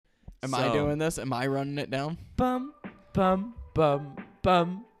Am I doing this? Am I running it down? Bum, bum, bum,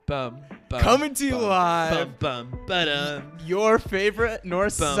 bum, bum, bum. Coming to you live, Ba-dum. your favorite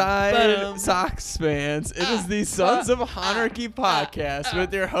Northside ba-dum. Sox fans. It is the Sons of Honarchy podcast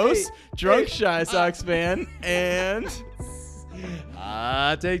with your host, Drunk Shy Sox fan, and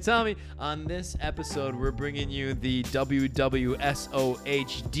Take Tommy. On this episode, we're bringing you the WWSOHD.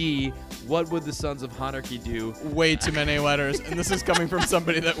 What would the Sons of Honarchy do? way too many letters. And this is coming from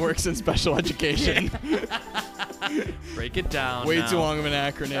somebody that works in special education. Break it down. Way now. too long of an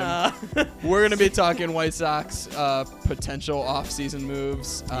acronym. We're going to be talking White Sox potential off-season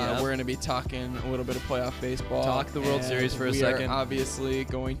moves. Yep. We're going to be talking a little bit of playoff baseball. Talk the World and Series for a we second. are obviously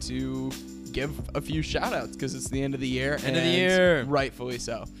going to give a few shout-outs because it's the end of the year. End of the year. Rightfully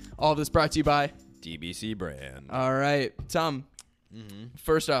so. All of this brought to you by... DBC brand. All right. Tom, Mm-hmm.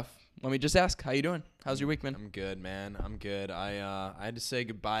 first off, let me just ask, how you doing? How's your week, man? I'm good, man. I'm good. I had to say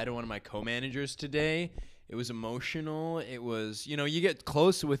goodbye to one of my co-managers today. It was emotional. It was, you get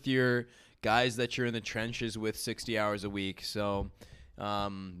close with your guys that you're in the trenches with 60 hours a week. So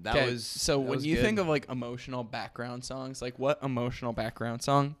that was so that when was you good. think of like emotional background songs, like what emotional background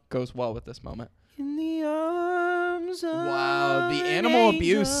song goes well with this moment? In the arms of Wow, the an animal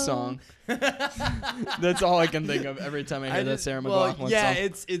abuse angel. song. That's all I can think of every time I hear that Sarah McLachlan yeah,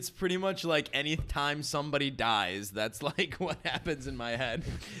 song. it's pretty much like anytime somebody dies, that's like what happens in my head.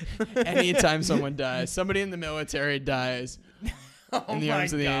 Anytime someone dies, somebody in the military dies in the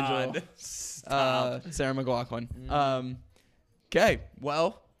arms of the angel. Stop. Sarah McLachlan. Okay,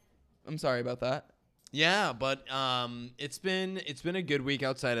 well, I'm sorry about that. Yeah, but it's been a good week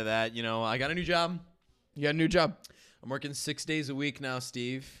outside of that. I got a new job. You got a new job. I'm working 6 days a week now,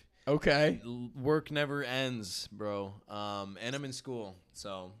 Steve. Okay. Work never ends, bro. And I'm in school.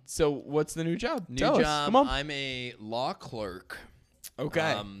 So What's the new job? new Tell job. us. Come on. I'm a law clerk.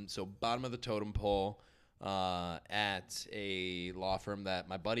 Okay. So bottom of the totem pole at a law firm that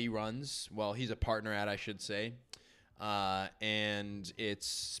my buddy runs. Well, he's a partner at, I should say. And it's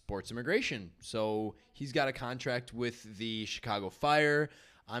sports immigration. So he's got a contract with the Chicago Fire.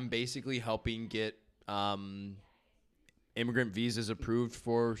 I'm basically helping get immigrant visas approved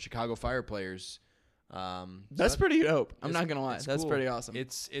for Chicago Fire players. That's pretty dope. I'm not gonna lie. it's That's cool. pretty awesome.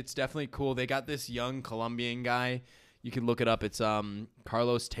 It's definitely cool. They got this young Colombian guy. You can look it up. It's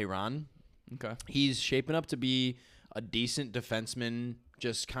Carlos Tehran. Okay. He's shaping up to be a decent defenseman,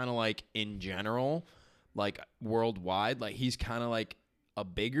 just kind of like in general, like worldwide. Like he's kind of like a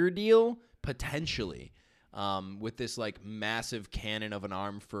bigger deal potentially, with this like massive cannon of an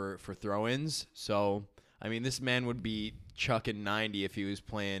arm for throw-ins. So I mean, this man would be chucking 90 if he was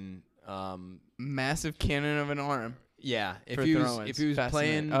playing. Massive cannon of an arm. Yeah, if for he was throw-ins. playing.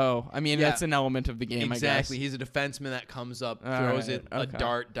 Fascinating. Oh, I mean, Yeah. that's an element of the game, Exactly. I guess. He's a defenseman that comes up, All throws right, it a okay.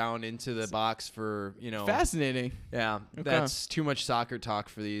 dart down into the box for, Fascinating. Yeah, Okay. that's too much soccer talk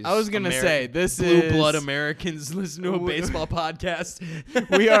for these. I was going to say, this blue is... blood Americans listen to a baseball podcast.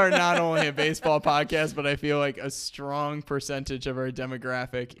 We are not only a baseball podcast, but I feel like a strong percentage of our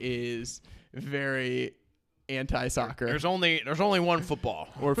demographic is very anti-soccer. There's only one football.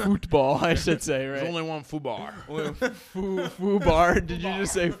 Or football, I should say, right? There's only one football. Foobar. Did you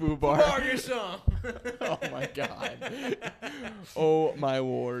just say foobar? your son. Oh, my God. Oh, my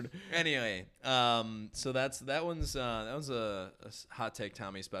lord. Anyway, so that one's a hot take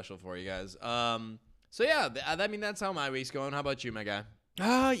Tommy special for you guys. So yeah, that's how my week's going. How about you, my guy?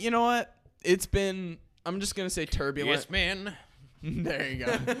 You know what? It's been, I'm just going to say turbulent. Yes, man. There you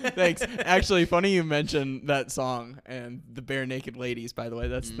go. Thanks. Actually, funny you mentioned that song and the Bare Naked Ladies, by the way.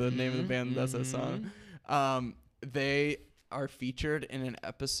 That's the name of the band that does that song. They are featured in an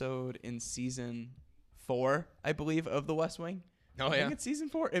episode in season 4, I believe, of The West Wing. Oh, I yeah. think it's season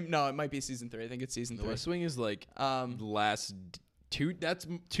 4. No, it might be season 3. I think it's season The 3. West Wing is like the last that's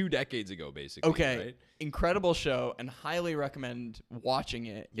 2 decades ago, basically. Okay. Right? Incredible show, and highly recommend watching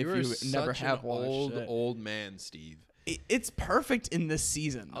it if you never have watched it. old man, Steve. It's perfect in this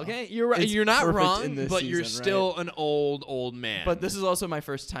season. Though. Okay, you're right. It's You're not perfect wrong, in this but you're season, still an old man. But this is also my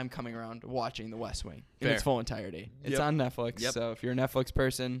first time coming around watching The West Wing in Fair. its full entirety. It's Yep. on Netflix, Yep. so if you're a Netflix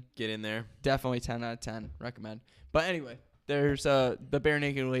person, Get in there. definitely 10 out of 10. Recommend. But anyway, there's the Bare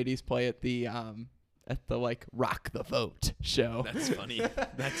Naked Ladies play at the like Rock the Vote show. That's funny.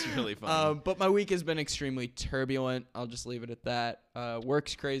 That's really funny. But my week has been extremely turbulent. I'll just leave it at that.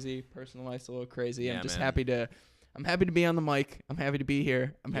 Work's crazy. Personal life's a little crazy. Yeah, I'm just man. happy to I'm happy to be on the mic. I'm happy to be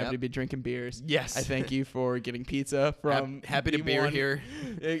here. I'm happy Yep. to be drinking beers. Yes. I thank you for getting pizza from happy to be D1. here.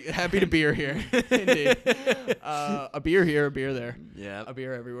 Happy to be here. Indeed. A beer here, a beer there. Yeah. A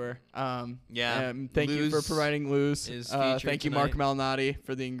beer everywhere. Yeah. Thank you for Luz providing Luz. is featured Thank you, Mark tonight. Malnati,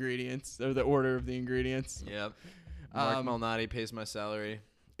 for the ingredients or the order of the ingredients. Yep. Mark Um, Malnati pays my salary.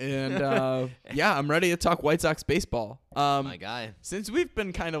 And yeah, I'm ready to talk White Sox baseball. My guy. Since we've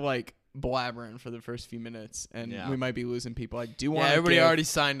been kind of like blabbering for the first few minutes, and Yeah. we might be losing people, I do Yeah, want. everybody already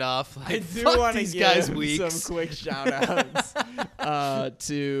signed off. I Like, do fuck want to these give guys weeks. some quick shout outs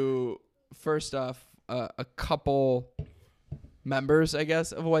to first off a couple members, I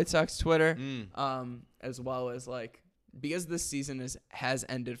guess, of White Sox Twitter, as well as like because this season has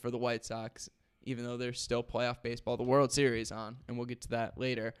ended for the White Sox, even though there's still playoff baseball, the World Series on, and we'll get to that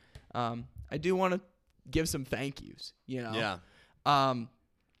later. I do want to give some thank yous. You know, Yeah.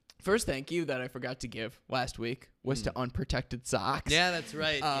 First thank you that I forgot to give last week was to Unprotected Sox. Yeah, that's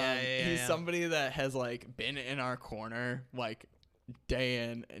right. He's somebody that has like been in our corner like day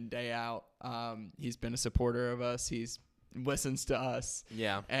in and day out. He's been a supporter of us. He's listens to us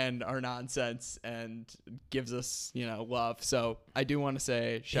Yeah. and our nonsense and gives us, love. So I do want to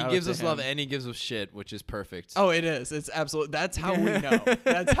say shout out He gives to us him. love and he gives us shit, which is perfect. Oh, it is. It's absolute. That's how we know.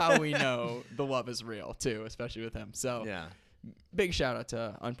 That's how we know the love is real too, especially with him. So Yeah. big shout out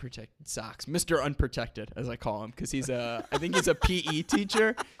to Unprotected Sox, Mr. Unprotected, as I call him, because he's I think he's a PE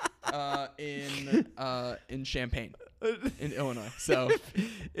teacher in Champaign, in Illinois. So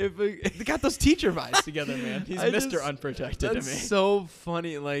they got those teacher vibes together, man. He's Mr. Unprotected to me. That's so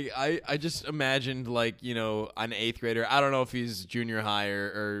funny. Like I just imagined like, an 8th grader. I don't know if he's junior high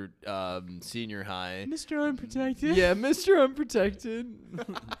or senior high. Mr. Unprotected. Yeah, Mr. Unprotected.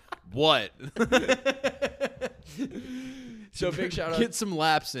 What? So big shout out. Get some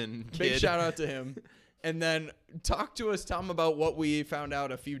laps in, kid. Big shout out to him. And then talk to us, Tom, about what we found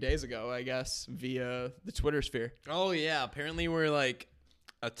out a few days ago, I guess, via the Twitter sphere. Oh yeah, apparently we're like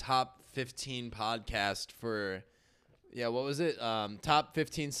a top 15 podcast for what was it? Top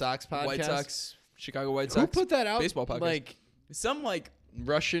 15 Sox podcast. White Sox, Chicago White Who Sox. put that out? Baseball podcast. Like Some like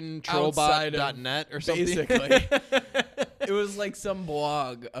Russian Outside of- trollbot.net or something. basically. It was like some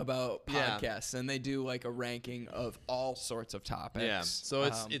blog about Yeah. podcasts, and they do like a ranking of all sorts of topics. Yeah. So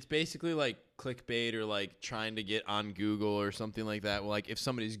it's basically like clickbait or like trying to get on Google or something like that. Like if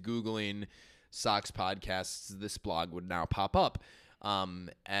somebody's Googling Sox podcasts, this blog would now pop up.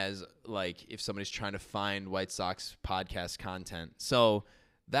 As like if somebody's trying to find White Sox podcast content. So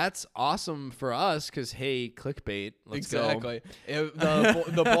that's awesome for us because, hey, clickbait. Let's go. Exactly.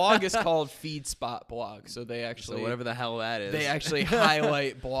 The blog is called FeedSpot Blog, so they actually So whatever the hell that is. they actually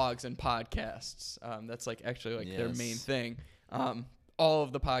highlight blogs and podcasts. That's like actually like their main Yes. thing. All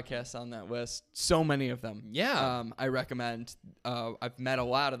of the podcasts on that list, so many of them. Yeah. I recommend. I've met a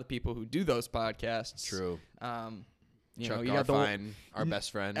lot of the people who do those podcasts. True. You Chuck know, you got Garfien, our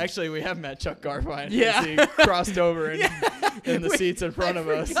best friend. Actually, we have met Chuck Garfien. Yeah. As he crossed over in the seats in front of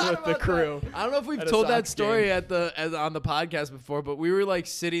us with the crew. I don't know if we've at a told that Sox story game. on the podcast before, but we were like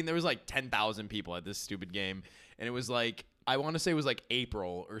sitting. There was like 10,000 people at this stupid game, and it was like I want to say it was like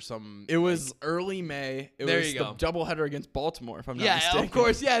April or some. It was early May. It There was you the go. doubleheader against Baltimore, if I'm not yeah, mistaken. of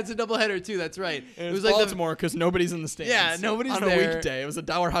course. Yeah, it's a doubleheader too. That's right. And It was like like Baltimore because nobody's in the stands. Yeah, nobody's on there. a weekday. It was a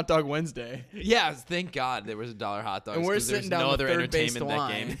 $1 hot dog Wednesday. Yeah, thank God there was $1 hot dogs. And we're 'cause there's sitting down no the other third base entertainment that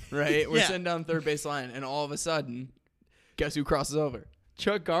line, game. right? We're Yeah. sitting down third base line, and all of a sudden, guess who crosses over?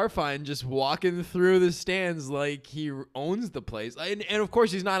 Chuck Garfien just walking through the stands like he owns the place. And of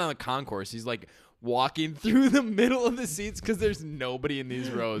course, he's not on the concourse. He's like walking through the middle of the seats because there's nobody in these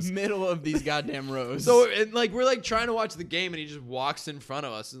rows. Middle of these goddamn rows. So, and like, we're like trying to watch the game and he just walks in front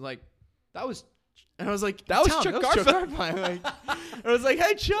of us and like, that was, and I was like, That was Tom, Chuck Chuck Garfien. Garfien. Like, I was like,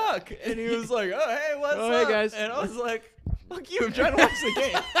 hey, Chuck. And he was like, oh, hey, what's Oh, hey, up? guys. And I was like, fuck you. I'm trying to watch the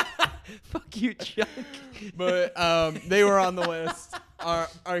game. fuck you, Chuck. But they were on the list. Our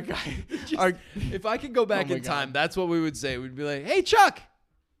guy. Our, If I could go back Oh my in time, God. that's what we would say. We'd be like, hey, Chuck.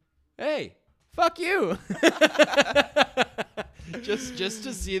 Hey, fuck you. just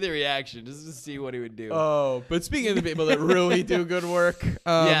to see the reaction, just to see what he would do. oh, but speaking of the people that really do good work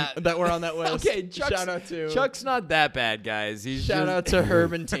that were on that list. Okay, shout out to Chuck's not that bad, guys. He's Shout just, out to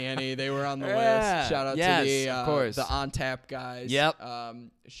Herb and Tanny. They were on the Yeah. list. Shout out Yes, to the of course. the On Tap guys. Yep.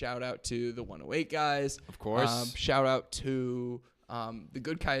 Shout out to the 108 guys. Of course. Shout out to the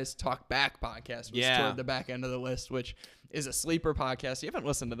Good Guys Talk Back podcast, was Yeah. toward the back end of the list, which is a sleeper podcast. You haven't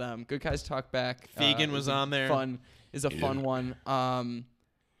listened to them. Good Guys Talk Back. Fegan is was a on there. Is a fun one.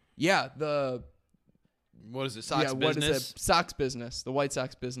 Yeah, the What is it? Sox yeah, business. what is it? Sox Business, the White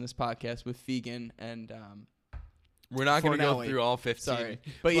Sox Business podcast with Fegan and We're not going to go Fornelli. through all 15. Sorry.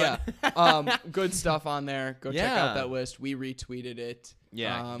 But yeah, good stuff on there. Go check out that list. We retweeted it.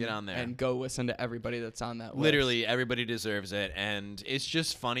 Yeah, get on there. And go listen to everybody that's on that list. Literally, everybody deserves it. And it's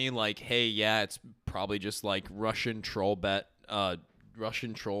just funny, like, hey, yeah, it's probably just like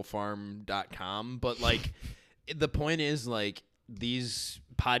RussianTrollFarm.com. But, like, the point is, like, these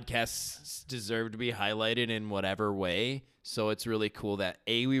podcasts deserve to be highlighted in whatever way. So it's really cool that,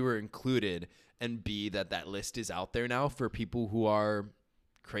 A, we were included, and B, that list is out there now for people who are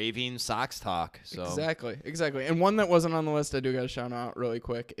craving Sox talk. So Exactly. And one that wasn't on the list, I do got to shout out really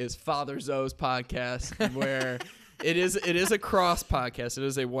quick, is Father Zoe's podcast, where it is a cross podcast. It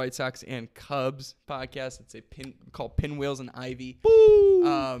is a White Sox and Cubs podcast. It's called Pinwheels and Ivy.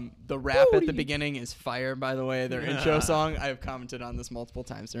 The rap at the beginning is fire, by the way. Their intro song, I have commented on this multiple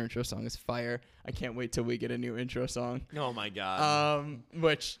times. Their intro song is fire. I can't wait till we get a new intro song. Oh my God.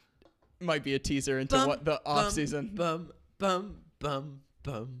 Which might be a teaser into what the off season. Bum bum bum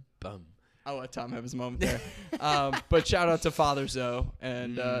bum bum. I'll let Tom have his moment there. But shout out to Father Zoe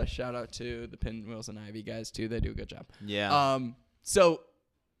and shout out to the Pinwheels and Ivy guys too. They do a good job. Yeah. So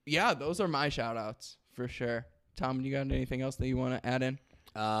yeah, those are my shout outs for sure. Tom, you got anything else that you want to add in?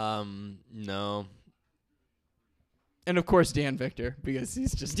 No. And of course Dan Victor, because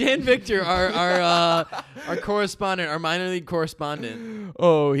he's just Dan Victor, our correspondent, our minor league correspondent.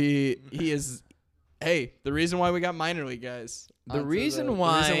 Oh, he is. Hey, the reason why we got minor league guys. The reason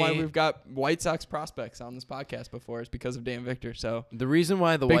why we've got White Sox prospects on this podcast before is because of Dan Victor. So the reason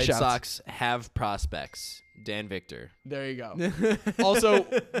why the Big White shouts. Sox have prospects, Dan Victor. There you go. Also,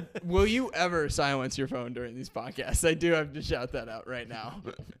 will you ever silence your phone during these podcasts? I do have to shout that out right now.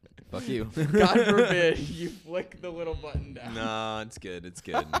 Fuck you. God forbid you flick the little button down. No, it's good. It's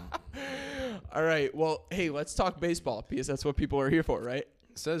good. All right. Well, hey, let's talk baseball because that's what people are here for, right?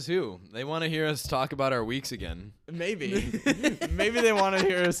 Says who? They want to hear us talk about our weeks again. Maybe. Maybe they want to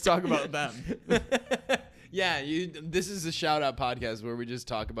hear us talk about them. Yeah, this is a shout-out podcast where we just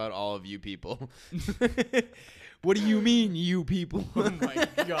talk about all of you people. What do you mean, you people? Oh, my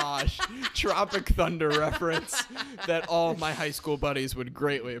gosh. Tropic Thunder reference that all of my high school buddies would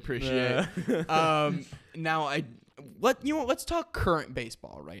greatly appreciate. Now, let's talk current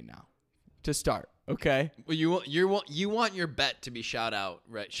baseball right now to start, okay? Well, you want your bet to be shouted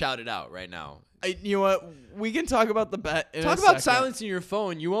out right now. You know what? We can talk about the bet in Talk a about second. silencing your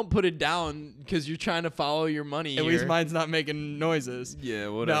phone. You won't put it down because you're trying to follow your money. At least mine's not making noises. Yeah,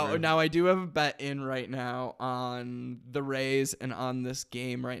 whatever. Now I do have a bet in right now on the Rays and on this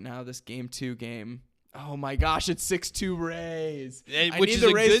game right now, this Game 2 game. Oh my gosh, it's 6-2 Rays. I Which need is the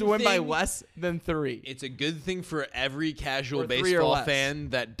a Rays good to win by thing. less than 3. It's a good thing for every casual Or 3 or baseball less. fan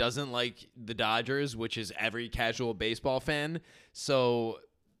that doesn't like the Dodgers, which is every casual baseball fan. So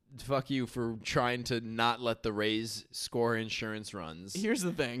fuck you for trying to not let the Rays score insurance runs. Here's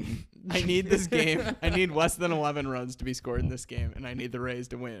the thing. I need this game. I need less than 11 runs to be scored in this game, and I need the Rays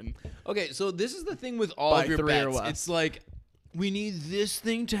to win. Okay, so this is the thing with all By of your 3 or bets. less. It's like, we need this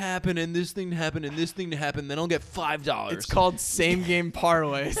thing to happen and this thing to happen and this thing to happen, then I'll get $5. It's called same game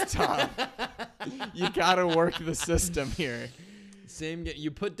parlays, Tom. You got to work the system here. You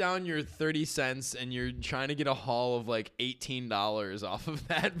put down your 30 cents and you're trying to get a haul of like $18 off of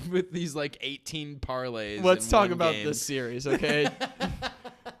that with these like 18 parlays. Let's in talk one about game. this series, okay?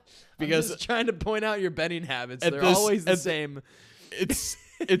 Because Because I'm just trying to point out your betting habits. at They're this- always the at- same. it's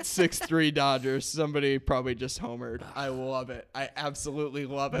 6-3 Dodgers. Somebody probably just homered. I love it. I absolutely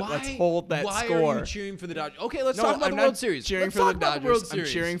love it. Let's hold that why score. are you cheering for the Dodgers? Okay, let's No, talk about I'm the not World Series. cheering Let's for the talk about Dodgers. World I'm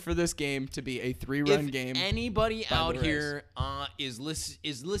Series. cheering for this game to be a 3-run If game. anybody by out the Rays. here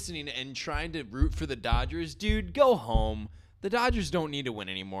is listening and trying to root for the Dodgers, dude, go home. The Dodgers don't need to win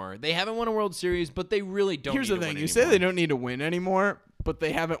anymore. They haven't won a World Series, but they really don't Here's need the to thing. win You say anymore. they don't need to win anymore, but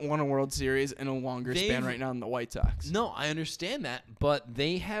they haven't won a World Series in a longer span right now than the White Sox. No, I understand that, but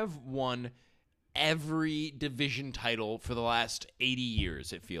they have won every division title for the last 80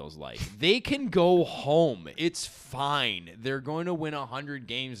 years, it feels like. They can go home. It's fine. They're going to win 100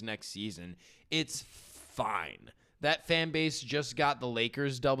 games next season. It's fine. That fan base just got the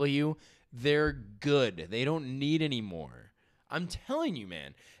Lakers W. They're good. They don't need any more. I'm telling you,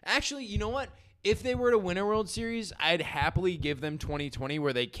 man. Actually, you know what? If they were to win a World Series, I'd happily give them 2020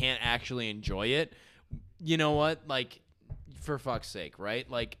 where they can't actually enjoy it. You know what? Like, for fuck's sake, right?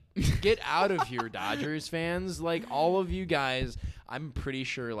 Like, get out of here, Dodgers fans. Like, all of you guys, I'm pretty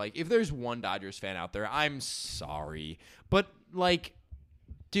sure, like, if there's one Dodgers fan out there, I'm sorry. But, like,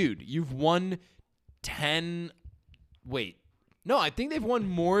 dude, you've won 10... Wait. No, I think they've won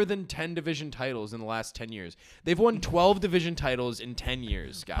more than 10 division titles in the last 10 years. They've won 12 division titles in 10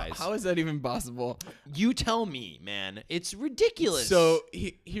 years, guys. How is that even possible? You tell me, man. It's ridiculous. So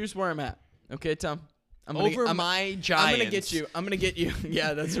here's where I'm at. Okay, Tom. I'm my Giants. I'm gonna get you.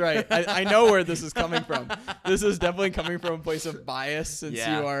 Yeah, that's right. I know where this is coming from. This is definitely coming from a place of bias, since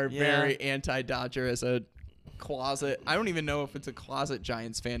you are very anti-Dodger as a closet. I don't even know if it's a closet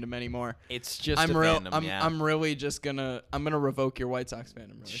Giants fandom anymore. It's just fandom, I'm really just gonna revoke your White Sox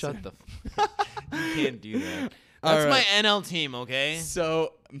fandom. Really Shut soon. You can't do that. That's my NL team, okay?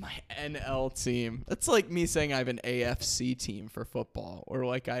 So my NL team. That's like me saying I have an AFC team for football, or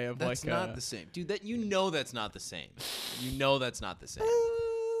like I have that's not the same, dude. That's not the same. You know that's not the same.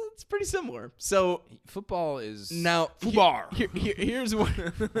 It's pretty similar. So football is now football. Here's what.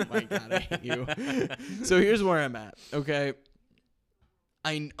 Oh my god, I hate you. So here's where I'm at. Okay,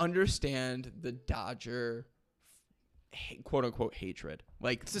 I understand the Dodger quote unquote hatred.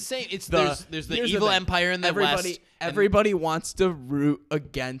 Like, it's the same. It's there's the evil empire in the West. Everybody wants to root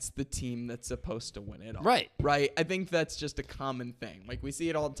against the team that's supposed to win it all. Right. I think that's just a common thing. Like, we see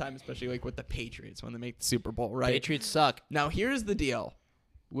it all the time, especially like with the Patriots when they make the Super Bowl. Right. Patriots suck. Now here's the deal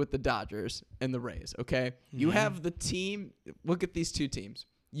with the Dodgers and the Rays. Okay, you have the team. Look at these two teams.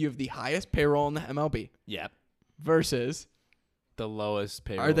 You have the highest payroll in the MLB. Yep. Versus the lowest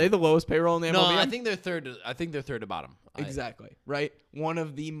payroll. Are they the lowest payroll in the MLB? No, I think they're third. I think they're third to bottom. Exactly. Right. One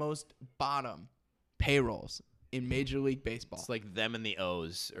of the most bottom payrolls in Major League Baseball. It's like them and the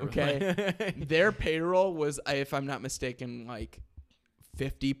O's. Okay. Their payroll was, if I'm not mistaken, like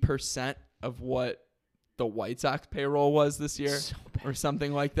 50% of what the White Sox payroll was this year, or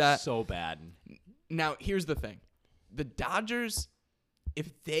something like that. So bad. Now, here's the thing. The Dodgers,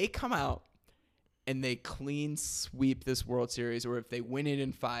 if they come out and they clean sweep this World Series, or if they win it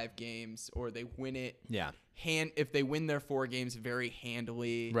in 5 games, or they win it if they win their 4 games very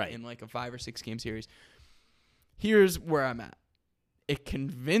handily in like a 5 or 6 game series, here's where I'm at. It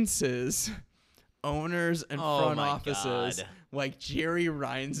convinces owners and front offices like Jerry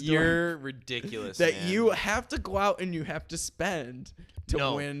Reinsdorf. You're ridiculous, that man. You have to go out and you have to spend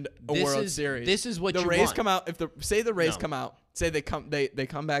to win a World Series. This is what the you Rays want. come out. If the Rays come out, say they come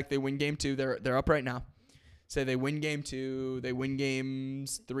back, they win game 2. They're up right now. Say they win game 2, they win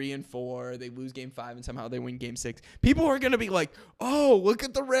games 3 and 4, they lose game 5, and somehow they win game 6. People are gonna be like, "Oh, look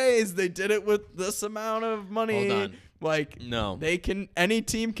at the Rays! They did it with this amount of money." Hold on. Like, no, they can. Any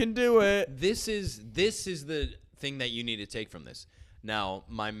team can do it. This is the thing that you need to take from this. Now,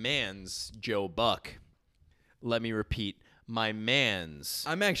 my man's Joe Buck. Let me repeat. My man's.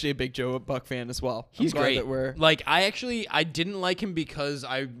 I'm actually a big Joe Buck fan as well. He's great. That we're like, I didn't like him because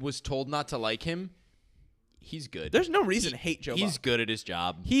I was told not to like him. He's good. There's no reason to hate Joe Buck. He's good at his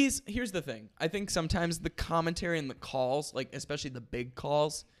job. Here's the thing. I think sometimes the commentary and the calls, like especially the big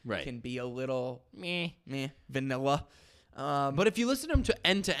calls, can be a little vanilla. But if you listen to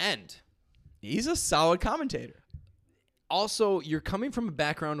him to end, he's a solid commentator. Also, you're coming from a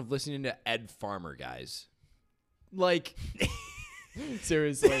background of listening to Ed Farmer, guys. Like,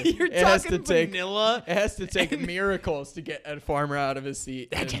 seriously, you're talking vanilla. It has to take miracles to get Ed Farmer out of his seat.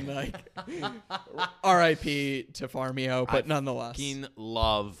 And like, R.I.P. to Farmio, but nonetheless, I fucking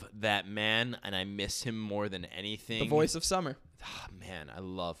love that man, and I miss him more than anything. The voice of summer. Oh, man, I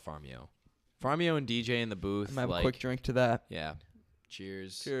love Farmio. Farmio and DJ in the booth. I'm gonna have a quick drink to that. Yeah.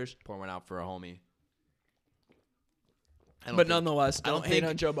 Cheers. Cheers. Pour one out for a homie. But nonetheless, don't hate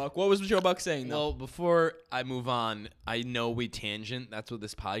on Joe Buck. What was Joe Buck saying, though? Well, before I move on, I know we tangent. That's what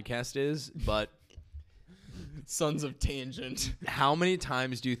this podcast is. But Sons of Tangent. How many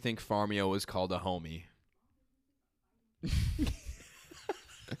times do you think Farmio was called a homie?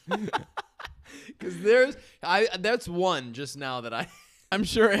 Because that's one just now that I'm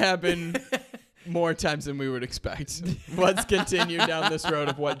sure it happened more times than we would expect. Let's continue down this road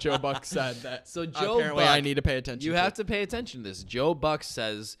of what Joe Buck said. So Joe apparently Buck, I need to pay attention. You have to pay attention to this. Joe Buck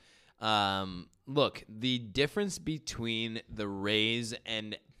says, look, the difference between the Rays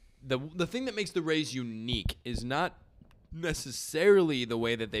and the thing that makes the Rays unique is not necessarily the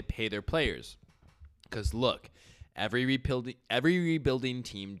way that they pay their players. Because look, every rebuilding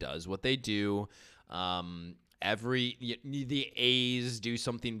team does what they do. The A's do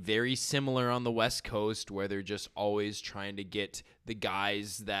something very similar on the West Coast where they're just always trying to get the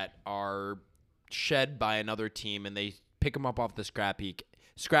guys that are shed by another team and they pick them up off the scrap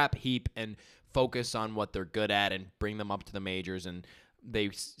heap and focus on what they're good at and bring them up to the majors and they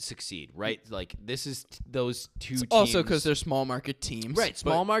succeed, right? Like this is those two teams. Also because they're small market teams. Right,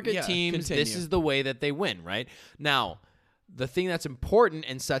 small market teams. Continue. This is the way that they win, right? Now, the thing that's important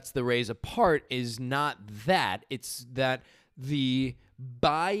and sets the Rays apart is not that. It's that the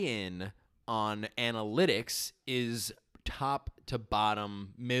buy-in on analytics is top to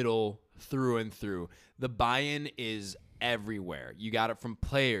bottom, middle, through and through. The buy-in is everywhere. You got it from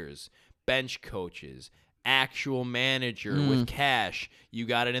players, bench coaches, actual manager with cash. You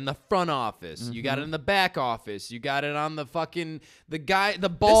got it in the front office. You got it in the back office. You got it on the fucking the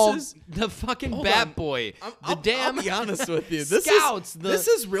fucking bat boy. I'll be honest with you. Scouts. This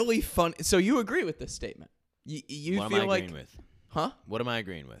is really fun. So you agree with this statement? You What feel am I like, agreeing with? huh? What am I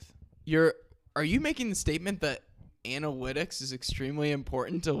agreeing with? Are you making the statement that analytics is extremely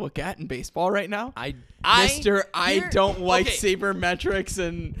important to look at in baseball right now? I don't like sabermetrics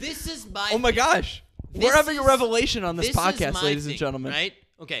and this is my oh my gosh. We're having a revelation on this podcast, ladies and gentlemen. Right?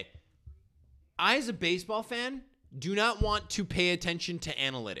 Okay. I, as a baseball fan, do not want to pay attention to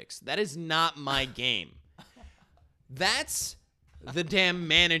analytics. That is not my game. That's the damn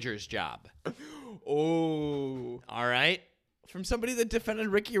manager's job. Oh. All right? From somebody that defended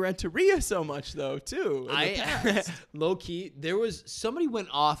Ricky Renteria so much, though, too. Low key, there was somebody went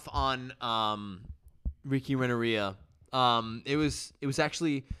off on Ricky Renteria. It was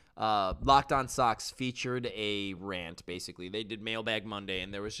actually Locked On Sox featured a rant. Basically, they did Mailbag Monday,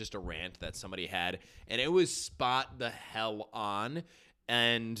 and there was just a rant that somebody had, and it was spot the hell on.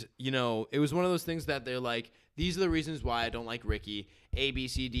 And it was one of those things that they're like, these are the reasons why I don't like Ricky. A B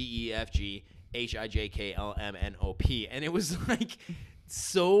C D E F G HIJKLMNOP, and it was like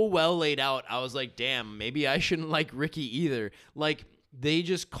so well laid out. I was like, damn, maybe I shouldn't like Ricky either. Like, they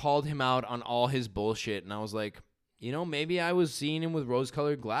just called him out on all his bullshit, and I was like, maybe I was seeing him with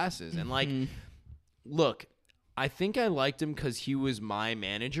rose-colored glasses. And like, look, I think I liked him because he was my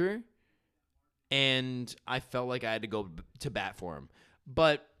manager, and I felt like I had to go to bat for him.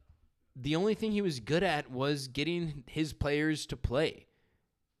 But the only thing he was good at was getting his players to play,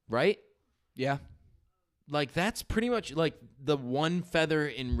 right? Yeah. Like, that's pretty much like the one feather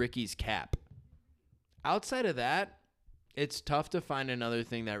in Ricky's cap. Outside of that, it's tough to find another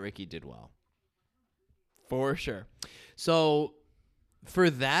thing that Ricky did well. For sure. So for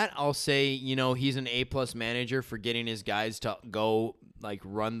that, I'll say, he's an A+ manager for getting his guys to go, like,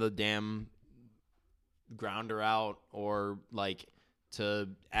 run the damn grounder out or, like, to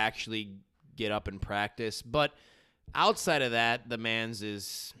actually get up and practice. But outside of that, the man's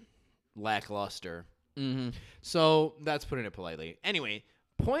is lackluster. Mm-hmm. So that's putting it politely. Anyway,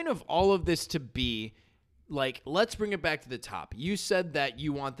 point of all of this to be, like, let's bring it back to the top. You said that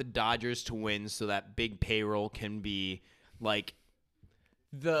you want the Dodgers to win so that big payroll can be, like,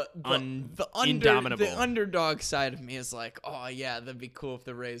 indomitable. The underdog side of me is like, oh, yeah, that'd be cool if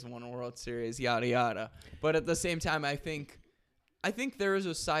the Rays won a World Series, yada, yada. But at the same time, I think there is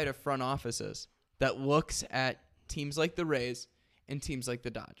a side of front offices that looks at teams like the Rays and teams like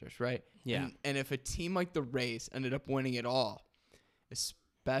the Dodgers, right? Yeah. And if a team like the Rays ended up winning it all,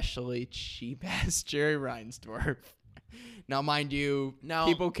 especially cheap-ass Jerry Reinsdorf. Now, mind you,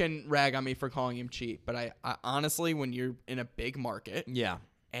 people can rag on me for calling him cheap, but I honestly, when you're in a big market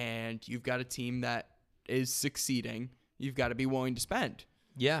and you've got a team that is succeeding, you've got to be willing to spend.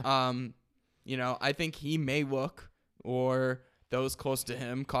 Yeah. I think he may look, or those close to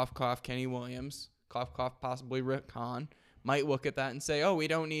him, cough, cough, Kenny Williams, cough, cough, possibly Rick Hahn, might look at that and say, oh, we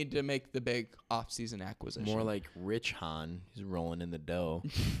don't need to make the big offseason acquisition. More like Rich Hahn. He's rolling in the dough.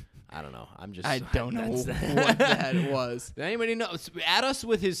 I don't know. I don't know what that was. Does anybody know? Add us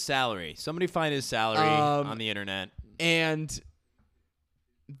with his salary. Somebody find his salary on the internet. And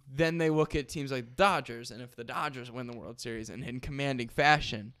then they look at teams like the Dodgers, and if the Dodgers win the World Series and in commanding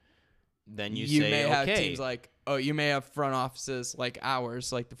fashion, then you may say, have okay. teams like, you may have front offices like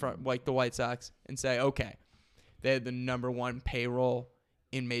ours, like the White Sox, and say, okay, they had the number one payroll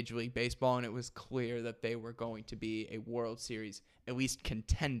in Major League Baseball, and it was clear that they were going to be a World Series, at least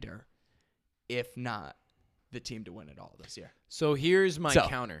contender, if not the team to win it all this year. So here's my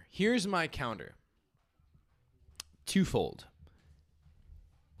counter. Twofold.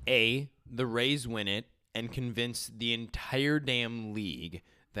 A, the Rays win it and convince the entire damn league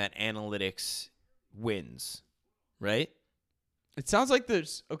that analytics wins, right? It sounds like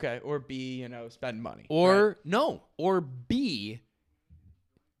there's, or B, spend money. Or, no, or B,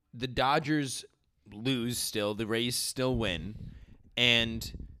 the Dodgers lose still, the Rays still win,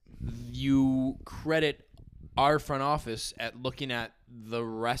 and you credit our front office at looking at the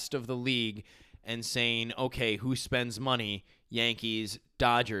rest of the league and saying, okay, who spends money? Yankees,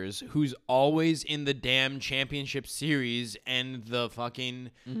 Dodgers, who's always in the damn championship series and the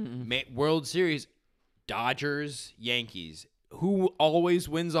fucking World Series? Dodgers, Yankees. Who always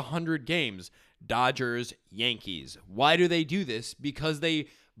wins 100 games? Dodgers, Yankees. Why do they do this? Because they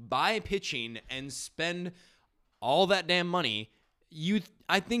buy pitching and spend all that damn money,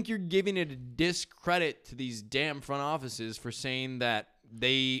 I think you're giving it a discredit to these damn front offices for saying that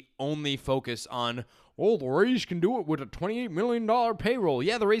they only focus on, oh, the Rays can do it with a $28 million payroll.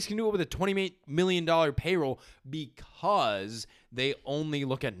 Yeah, the Rays can do it with a $28 million payroll because they only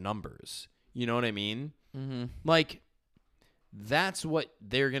look at numbers. You know what I mean? Mm-hmm. Like, that's what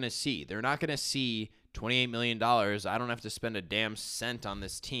they're going to see. They're not going to see $28 million. I don't have to spend a damn cent on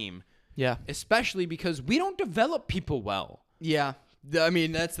this team. Yeah. Especially because we don't develop people well. Yeah. I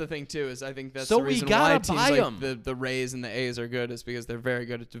mean, that's the thing, too, is I think that's So the we reason gotta why teams buy like 'em. the Rays and the A's are good is because they're very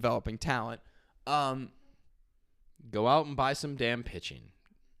good at developing talent. Go out and buy some damn pitching.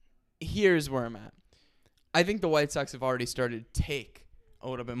 Here's where I'm at. I think the White Sox have already started to take a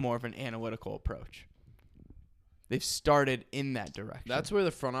little bit more of an analytical approach. They've started in that direction. That's where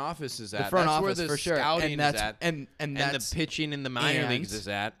the front office is at. The front that's office where the for sure, scouting and that's is at. and And that's the pitching in the minor leagues is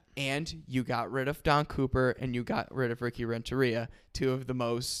at. and you got rid of Don Cooper and you got rid of Ricky Renteria, two of the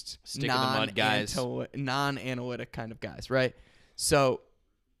most Stick in the mud guys. non-analytic kind of guys, right? So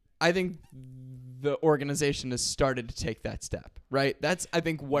I think the organization has started to take that step, right? That's, I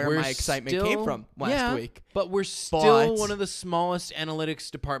think, where We're my excitement came still- from last yeah, week. But we're still But- one of the smallest analytics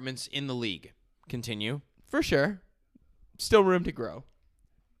departments in the league. Continue. For sure. Still room to grow.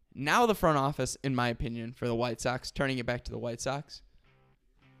 Now the front office, in my opinion, for the White Sox, turning it back to the White Sox,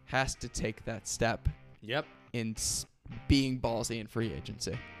 has to take that step Yep. in being ballsy in free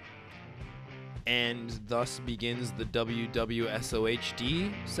agency. And thus begins the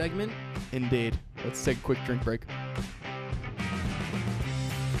WWSOHD segment. Indeed. Let's take a quick drink break.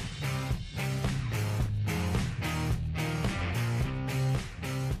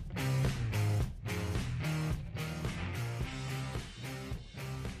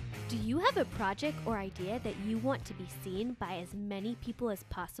 Do you have a project or idea that you want to be seen by as many people as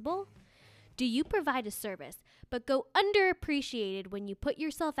possible? Do you provide a service but go underappreciated when you put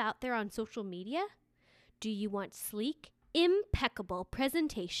yourself out there on social media? Do you want sleek, impeccable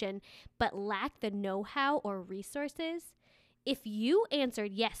presentation but lack the know-how or resources? If you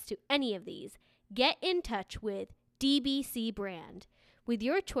answered yes to any of these, get in touch with DBC Brand. With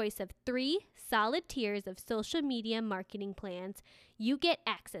your choice of 3 solid tiers of social media marketing plans, you get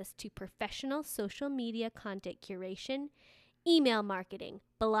access to professional social media content curation, email marketing,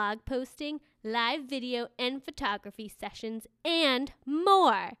 blog posting, live video and photography sessions, and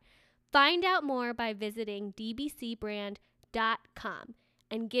more. Find out more by visiting dbcbrand.com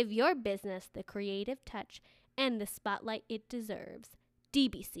and give your business the creative touch and the spotlight it deserves.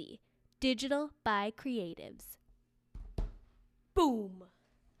 DBC, Digital by Creatives. Boom.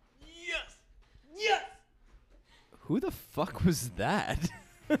 Yes! Yes! Who the fuck was that?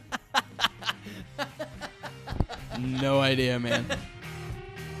 No idea, man.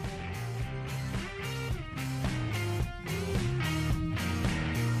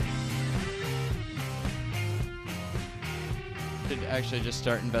 Should actually just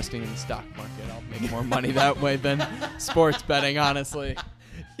start investing in the stock market. I'll make more money that way than sports betting, honestly.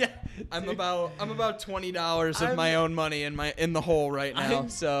 Yeah, I'm about $20 of my own money in the hole right now. I'm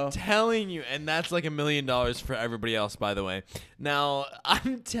So telling you, and that's like $1 million for everybody else, by the way. Now,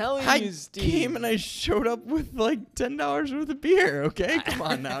 I'm telling I you, Steve. came and I showed up with like $10 worth of beer. Okay, come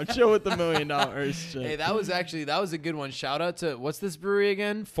on now, chill with the $1 million shit. Hey, that was a good one. Shout out to, what's this brewery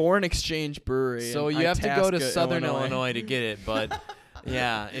again? Foreign Exchange Brewery. So in you have to go to Itasca, Southern Illinois to get it, but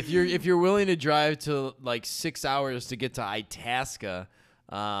yeah, if you're willing to drive to like 6 hours to get to Itasca,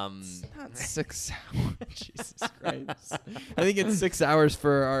 Not 6 hours. Jesus Christ. I think it's 6 hours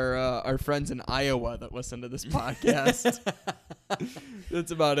for our friends in Iowa that listen to this podcast.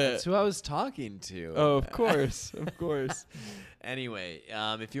 That's about it. that's who I was talking to. Oh, of course. Of course. Anyway,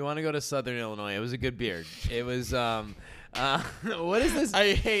 if you want to go to Southern Illinois, it was a good beer. It was what is this?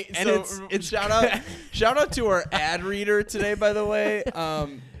 I hate And so it's shout out to our ad reader today, by the way.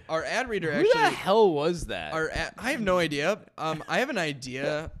 Our ad reader Who actually the hell was that? I have no idea. I have an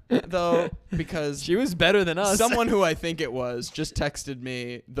idea though, because She was better than us. someone who I think it was just texted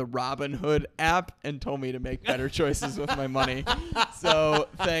me the Robinhood app and told me to make better choices with my money. So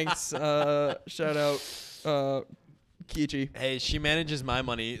thanks. Shout out Kichi. Hey, she manages my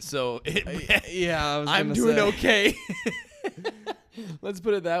money, so Yeah, I was I'm gonna doing say, okay. Let's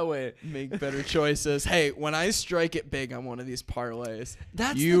put it that way. Make better choices. Hey, when I strike it big on one of these parlays,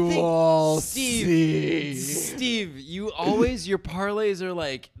 That's you the thing. all Steve, see. Steve, you always, your parlays are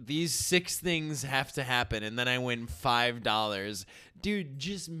like, these 6 things have to happen, and then I win $5. Dude,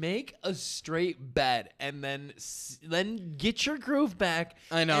 just make a straight bet and then get your groove back.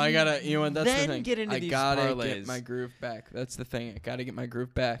 I know. and I gotta. You know what? That's the then thing. get into I these gotta parlays. get my groove back. That's the thing. I gotta get my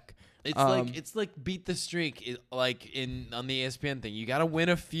groove back. It's like beat the streak. Like on the ESPN thing, you gotta win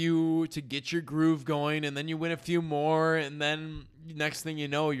a few to get your groove going, and then you win a few more, and then next thing you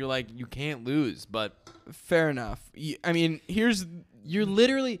know, you're like you can't lose. But fair enough. I mean, here's you're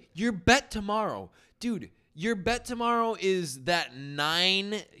literally your bet tomorrow, dude. Your bet tomorrow is that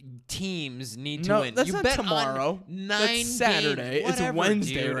 9 teams need to win. That's you not bet tomorrow. On 9 That's Saturday. games. It's Whatever,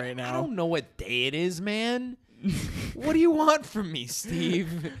 Wednesday dude. right now. I don't know what day it is, man. What do you want from me,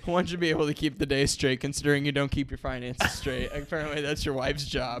 Steve? I want you to be able to keep the day straight, considering you don't keep your finances straight. Apparently, that's your wife's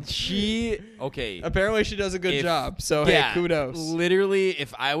job. Apparently, she does a good job. So hey, kudos. Literally,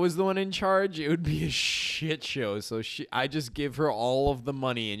 if I was the one in charge, it would be a shit show. So I just give her all of the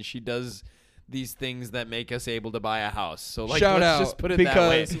money, and she does these things that make us able to buy a house. So like, shout let's out, just put it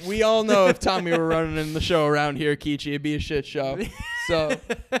because that way. we all know if Tommy were running in the show around here, Kichi, it'd be a shit show. So.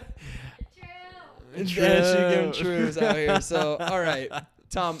 True. She giving truths out here. So, all right,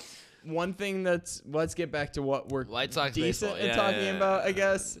 Tom. One thing let's get back to what we're White Sox decent baseball. at talking about. I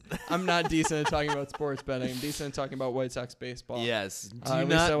guess I'm not decent at talking about sports betting. I'm decent at talking about White Sox baseball. Yes. At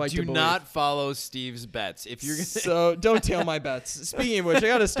least I like to Do believe. not follow Steve's bets. If you're So don't tail my bets. Speaking of which, I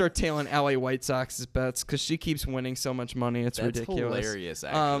got to start tailing LA White Sox's bets because she keeps winning so much money. It's That's ridiculous. hilarious.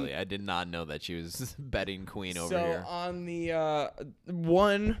 Actually, I did not know that she was betting queen over here. So on the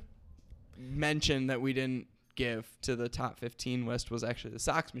one mention that we didn't give to the top 15 list was actually the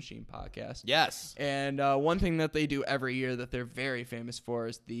Sox Machine podcast. Yes. And one thing that they do every year that they're very famous for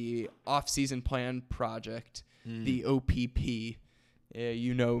is the off-season plan project, the OPP. Yeah,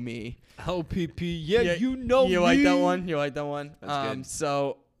 you know me. OPP, you know me. You like that one? You like that one? That's good.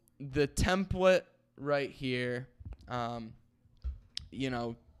 So the template right here,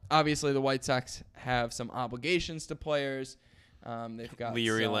 obviously the White Sox have some obligations to players. They've got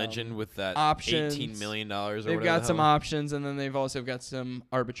Leary some Legend with that options. $18 million or whatever. They've got some options, and then they've also got some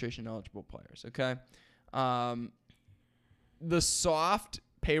arbitration eligible players. Okay, the soft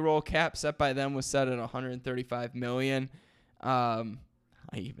payroll cap set by them was set at $135 million. I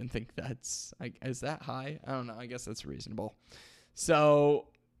even think is that high? I don't know. I guess that's reasonable. So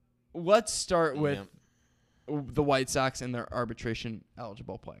let's start with the White Sox and their arbitration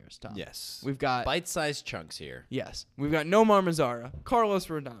eligible players, Tom. Yes. We've got bite-sized chunks here. Yes. We've got Nomar Mazara, Carlos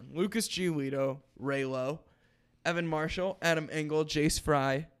Rodon, Lucas Giolito, Raylo, Evan Marshall, Adam Engel, Jace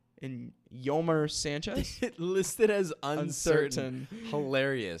Fry, and Yomer Sanchez. Listed as uncertain.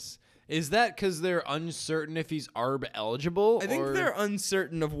 Hilarious. Is that because they're uncertain if he's ARB eligible? I think they're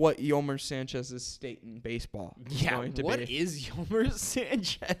uncertain of what Yomer Sanchez's state in baseball is going to what be. is Yomer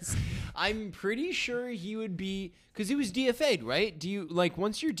Sanchez? I'm pretty sure he would be, because he was DFA'd, right? Do you, like,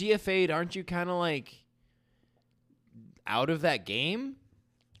 once you're DFA'd, aren't you kind of, like, out of that game?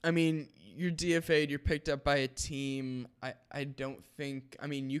 I mean, you're DFA'd, you're picked up by a team. I don't think, I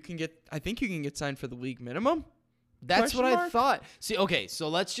mean, I think you can get signed for the league minimum. That's Question what mark? I thought. See, okay, so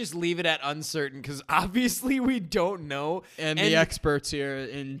let's just leave it at uncertain because obviously we don't know. And the experts here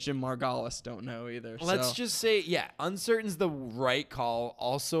in Jim Margolis don't know either. Let's just say, uncertain's the right call.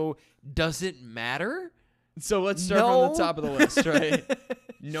 Also, does it matter? So let's start from the top of the list, right?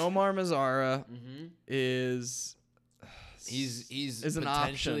 Nomar Mazara is an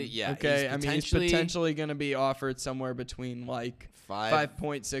option. Yeah. Okay. I mean, he's potentially going to be offered somewhere between like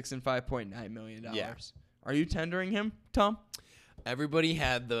 $5.6 and $5.9 million. Yeah. Are you tendering him, Tom? Everybody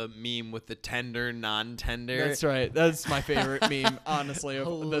had the meme with the tender, non-tender. That's right. That's my favorite meme, honestly,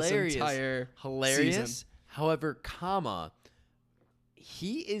 of this entire season. However,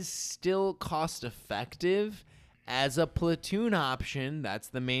 he is still cost-effective as a platoon option. That's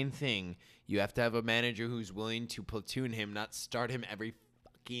the main thing. You have to have a manager who's willing to platoon him, not start him every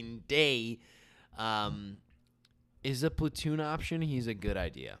fucking day. Is a platoon option? He's a good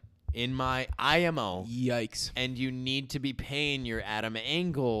idea. In my IMO. Yikes. And you need to be paying your Adam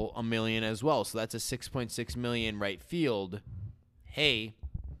Engel $1 million as well. So that's a $6.6 million right field. Hey.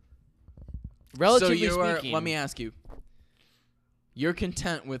 Relatively speaking. Let me ask you. You're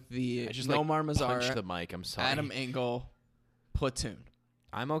content with the Nomar Mazara, punch the mic. I'm sorry. Adam Engel platoon.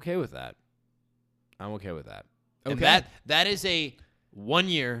 I'm okay with that. Okay. And that is a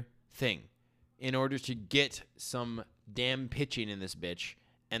 1-year thing in order to get some damn pitching in this bitch.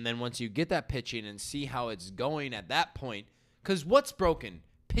 And then once you get that pitching and see how it's going at that point, because what's broken?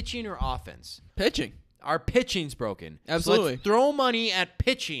 Pitching or offense? Pitching. Our pitching's broken. Absolutely. So let's throw money at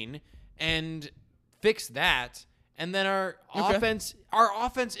pitching and fix that. And then our Okay.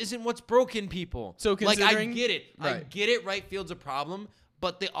 offense isn't what's broken, people. So like, I considering- get it. I Right. get it. Right field's a problem,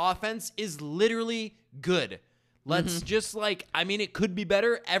 but the offense is literally good. Let's just it could be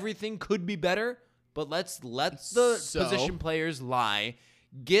better. Everything could be better, but let's let the So- position players lie.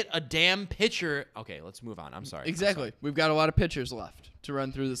 Get a damn pitcher. Okay, let's move on. I'm sorry. Exactly. We've got a lot of pitchers left to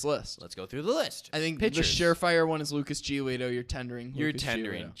run through this list. Let's go through the list. I think pitchers. the surefire one is Lucas Giolito. You're tendering. You're Lucas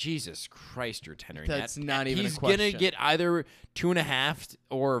tendering. Giolito. Jesus Christ, you're tendering. That's that. not even a He's gonna question. get either 2.5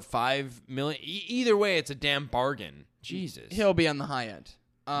 or 5 million. Either way, it's a damn bargain. Jesus. He'll be on the high end.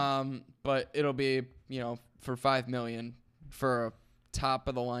 But it'll be, for $5 million for a top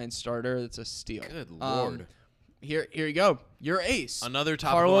of the line starter. It's a steal. Good Lord. Here you go. Your ace. Another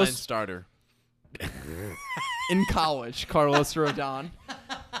top Carlos- line starter. In college, Carlos Rodon.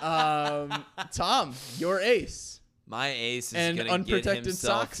 Tom, your ace. My ace is And gonna get unprotected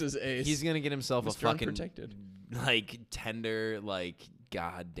himself. Sox' ace. He's gonna get himself a Mr. fucking Unprotected. tender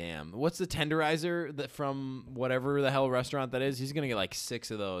goddamn. What's the tenderizer that from whatever the hell restaurant that is? He's gonna get 6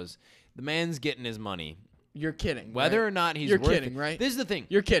 of those. The man's getting his money. You're kidding. Whether right? or not he's You're worth kidding, it. right? This is the thing.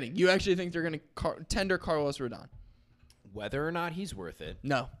 You're kidding. You actually think they're going to tender Carlos Rodon? Whether or not he's worth it,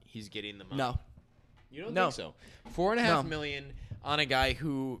 No. he's getting the money. No. You don't No. think so? $4.5 No. million on a guy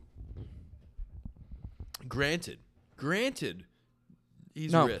who, granted,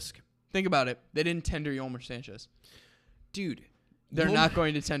 he's No. a risk, Think about it. They didn't tender Yolmer Sanchez. dude. They're not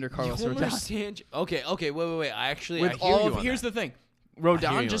going to tender Carlos Yolmer Rodon. Sanchez. Okay. Wait. I hear Here's the thing. I hear you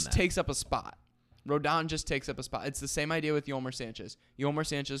Rodon on just that. takes up a spot. It's the same idea with Yolmer Sanchez. Yolmer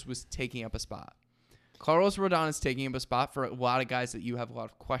Sanchez was taking up a spot. Carlos Rodon is taking up a spot for a lot of guys that you have a lot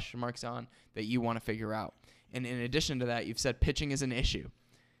of question marks on that you want to figure out. And in addition to that, you've said pitching is an issue.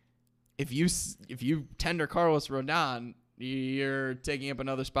 If you tender Carlos Rodon, you're taking up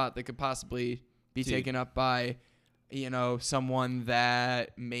another spot that could possibly be taken up by, someone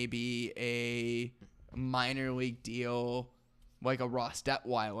that may be a minor league deal, like a Ross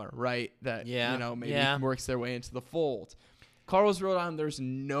Detweiler, right? That maybe works their way into the fold. Carlos Rodon, there's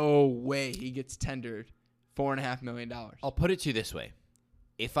no way he gets tendered $4.5 million. I'll put it to you this way: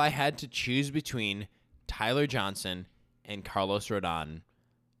 if I had to choose between Tyler Johnson and Carlos Rodon,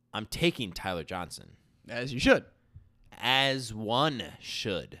 I'm taking Tyler Johnson, As you should. as one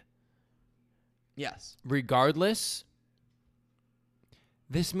should. Yes. Regardless,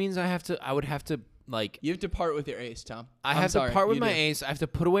 this means I would have to You have to part with your ace, Tom. I have to part with my ace. I have to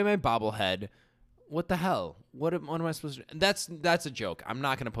put away my bobblehead. What the hell? What am I supposed to do? That's a joke. I'm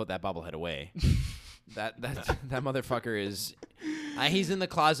not gonna put that bobblehead away. that motherfucker is. He's in the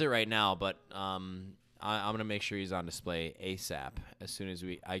closet right now, but I'm gonna make sure he's on display ASAP as soon as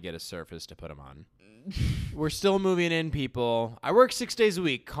I get a surface to put him on. We're still moving in, people. I work 6 days a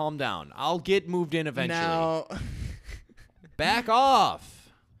week. Calm down. I'll get moved in eventually. Now, Back off.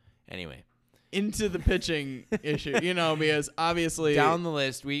 Anyway. into the pitching issue, because obviously Down the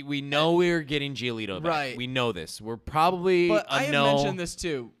list, we know we're getting Giolito back. Right. We know this. We're probably But a I have no. mentioned this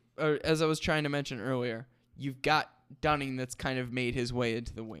too, or as I was trying to mention earlier. You've got Dunning that's kind of made his way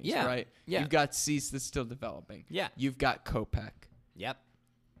into the wings, Yeah. right? Yeah. You've got Cease that's still developing. Yeah. You've got Kopech. Yep.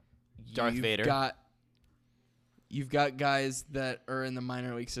 Darth Vader. You've got guys that are in the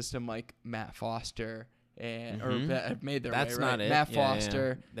minor league system like Matt Foster or that have made their That's way, right? not it. Matt Yeah, yeah,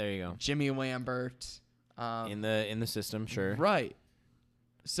 Foster, yeah. There you go. Jimmy Lambert. In the system, sure. Right.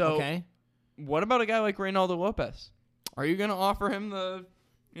 So Okay. what about a guy like Reynaldo Lopez? Are you going to offer him the,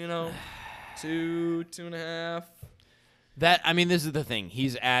 2.5? This is the thing.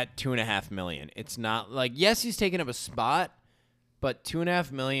 He's at $2.5 million. It's not yes, he's taking up a spot, but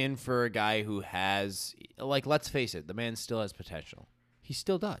 $2.5 million for a guy who has let's face it, the man still has potential. He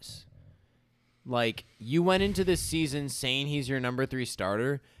still does. You went into this season saying he's your number 3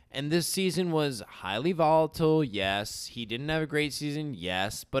 starter, and this season was highly volatile. Yes, he didn't have a great season.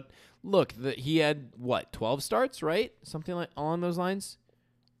 Yes, but look, he had 12 starts, right? Something along those lines.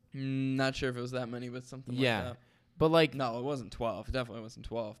 Not sure if it was that many, but something like that. But No, it wasn't 12. It definitely wasn't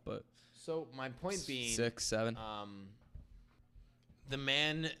 12, but so my point being 6, 7. the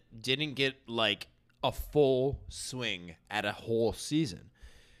man didn't get a full swing at a whole season.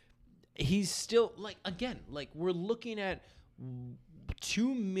 He's still we're looking at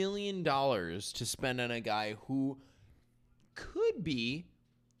 $2 million to spend on a guy who could be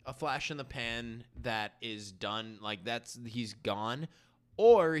a flash in the pan that is done. He's gone.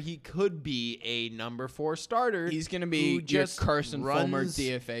 Or he could be a number 4 starter. He's going to be who your just Carson Fulmer runs-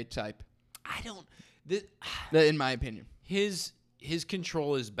 DFA type, I don't. in my opinion. His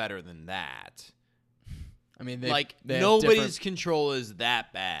control is better than that. I mean, Nobody's they have control is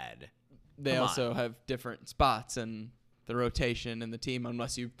that bad. they Come also on. have different spots in the rotation in the team,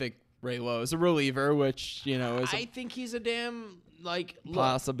 unless you think Ray Lowe is a reliever, which, is I think he's a damn like a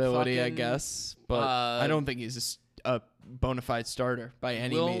possibility, I fucking, guess. But I don't think he's a bona fide starter by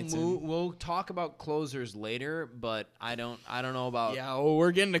any means. We'll talk about closers later, but I don't know about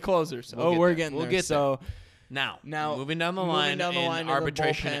we're getting to closers. We'll get We're there. getting We'll there. get so now moving down the line in the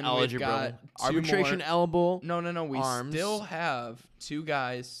arbitration bullpen, we've eligible got two arbitration more- eligible. no, we arms. still have two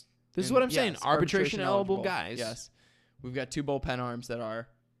guys. This is in- what I'm saying. yes, Arbitration eligible guys. Yes, we've got two bullpen arms that are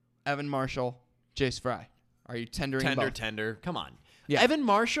Evan Marshall, Jace Fry. Are you tendering both? Tender. Come on. Yeah. Evan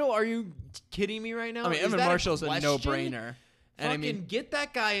Marshall, are you kidding me right now? I mean, Is Evan that Marshall's a question? no-brainer. And I Fucking mean, get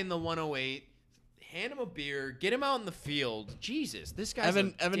that guy in the 108, hand him a beer, get him out in the field. Jesus, this guy's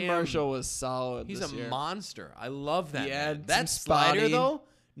Evan damn, Marshall was solid. He's this a year. monster. I love that. He man. had That some slider spotty. though.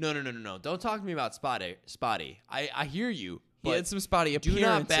 No. Don't talk to me about Spotty. I hear you. He But had some spotty do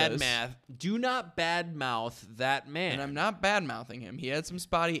appearances. not badmouth that man. And I'm not bad mouthing him. He had some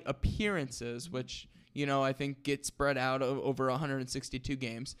spotty appearances, which I think get spread out over 162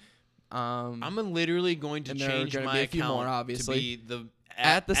 games. I'm literally going to and there are change gonna my be a few account more, obviously. to be the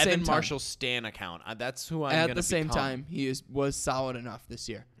At the Evan same time. Marshall Stan account. That's who I'm At gonna the same become. time, he was solid enough this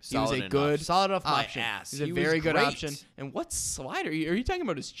year. Solid he was a enough. good Solid off my option. ass. He's a He was very good great. option. And what slider? Are you talking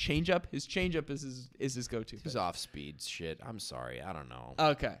about his changeup? His changeup is his go-to. His pitch. off speed shit. I'm sorry. I don't know.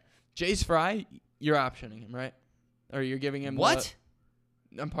 Okay, Jace Fry, you're optioning him, right? Or you're giving him What?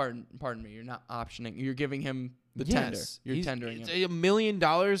 Pardon me. You're not optioning. You're giving him the Yes. tender. You're He's- tendering it's him. $1 million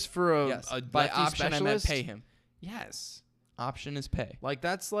for a, Yes. a By lefty option, I meant specialist? pay him. Yes. Option is pay.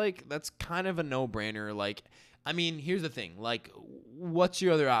 That's kind of a no-brainer. Like, I mean, here's the thing. Like, what's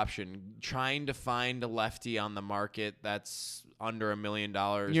your other option? Trying to find a lefty on the market that's under $1 million.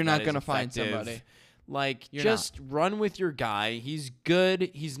 You're not going to find somebody. Like, You're just run with your guy. He's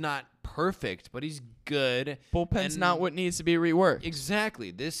good. He's not perfect, but he's good. Bullpen's And- not what needs to be reworked.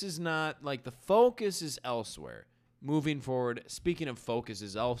 Exactly. This is not like the focus is elsewhere. Moving forward, speaking of focus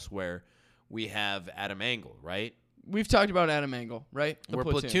is elsewhere, we have Adam Engel, right? We've talked about Adam Engel, right? The We're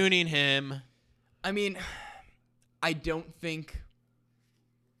platoon. platooning him. I mean, I don't think.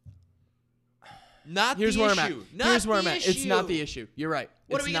 Not Here's the where issue. I'm at. Not Here's where the I'm at. It's not the issue. You're right.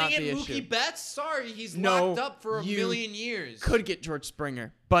 What it's are we not gonna get? the Mookie issue. Betts? Sorry, he's No, locked up for a you million years. Could get George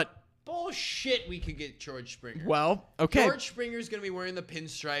Springer, but Bullshit. We could get George Springer. well, okay. George Springer's gonna be wearing the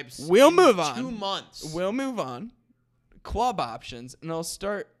pinstripes. We'll in move on. 2 months. We'll move on. Club options, and I'll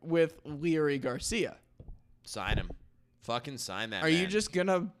start with Leary Garcia. Sign him. Fucking sign that. Are you man. just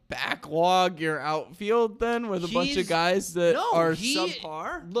gonna backlog your outfield then with a bunch of He's- guys that No, are he-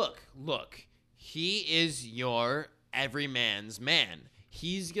 subpar? Look. He is your everyman's man.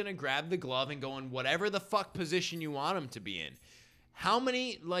 He's gonna grab the glove and go in whatever the fuck position you want him to be in. How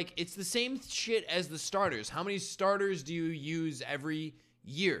many, like, it's the same shit as the starters. How many starters do you use every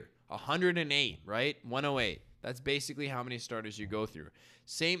year? 108, right? 108. That's basically how many starters you go through.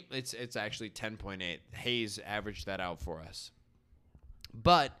 Same, it's actually 10.8. Hayes averaged that out for us.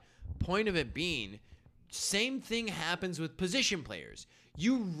 But point of it being, same thing happens with position players.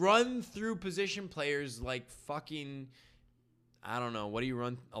 You run through position players like fucking, I don't know. What do you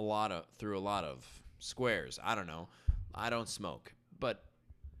run through a lot of? Squares. I don't know. I don't smoke. But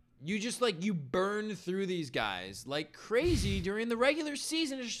you just you burn through these guys like crazy during the regular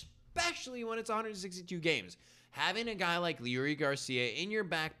season, especially when it's 162 games. Having a guy like Leary Garcia in your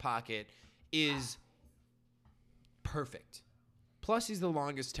back pocket is perfect. Plus, he's the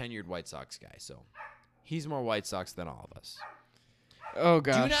longest tenured White Sox guy, so he's more White Sox than all of us. Oh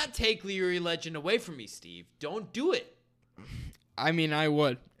gosh. Do not take Leary Legend away from me, Steve. Don't do it. I mean, I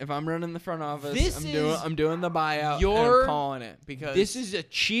would if I'm running the front office. This I'm doing the buyout. And your- I'm calling it because This is a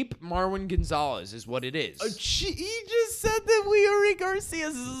cheap Marwin Gonzalez, is what it is. He just said that Leary Garcia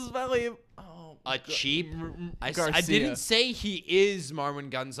is probably Cheap. I Garcia. didn't say he is Marwin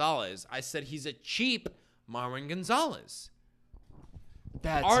Gonzalez. I said he's a cheap Marwin Gonzalez.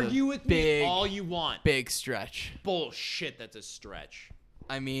 That's Argue a with big, me all you want. big stretch. Bullshit. That's a stretch.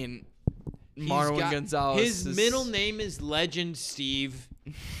 I mean, He's Marwin got- Gonzalez. His is, middle name is Legend Steve.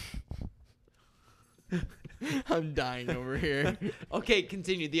 I'm dying over here. Okay,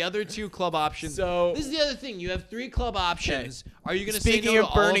 continue. The other two club options. So- this is the other thing. You have 3 club options. Are you going to say Speaking no of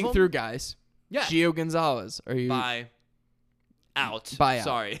to burning all of them? through guys, Yeah. Gio Gonzalez. Are you? Buy out. Buy out.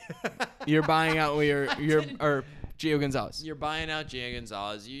 Sorry. You're buying out. Or Gio Gonzalez. You're buying out Gio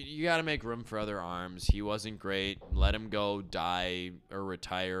Gonzalez. You got to make room for other arms. He wasn't great. Let him go die or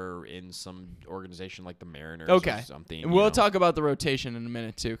retire in some organization like the Mariners or something. And we'll talk about the rotation in a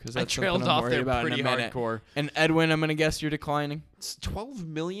minute, too, because that's trailed something I'm off worried there about pretty in a minute. hardcore. And Edwin, I'm going to guess you're declining. It's $12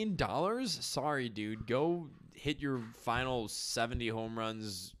 million? Sorry, dude. Go hit your final 70 home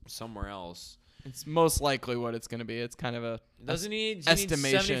runs somewhere else. It's most likely what it's going to be. It's kind of a Doesn't he need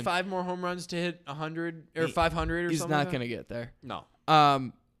estimation. 75 more home runs to hit 100 or 500 or He's something? not like going to get there. No.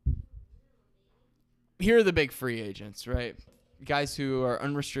 Here are the big free agents, right? Guys who are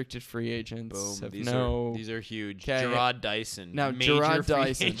unrestricted free agents. Boom. Have These are huge. 'Kay. Gerard Dyson. Now, major Gerard free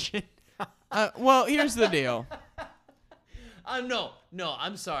Dyson. agent. Well, here's the deal. No,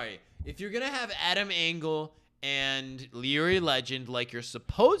 I'm sorry. If you're going to have Adam Engel and Leary Legend like you're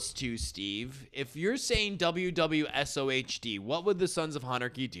supposed to, Steve, if you're saying WWSOHD, what would the Sons of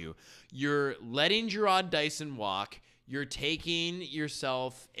Anarchy do? You're letting Gerard Dyson walk. You're taking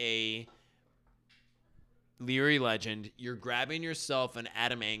yourself a Leary Legend. You're grabbing yourself an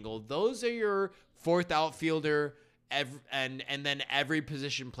Adam Engel. Those are your fourth outfielder and then every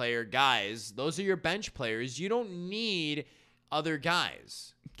position player guys. Those are your bench players. You don't need other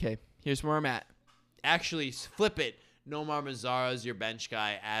guys. Okay, here's where I'm at. Actually, flip it. Nomar Mazara is your bench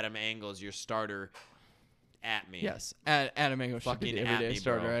guy. Adam Engel is your starter. At me. Yes, Adam Engel should be Fucking the at everyday me,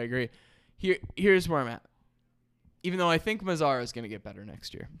 starter. bro. I agree. Here's where I'm at. Even though I think Mazara is going to get better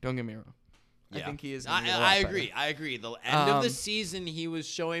next year. Don't get me wrong. Yeah. I think he is going to get a lot I better. agree. I agree. The end of the season, he was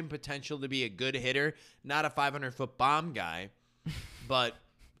showing potential to be a good hitter. Not a 500-foot bomb guy, but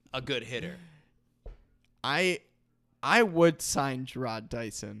a good hitter. I would sign Gerard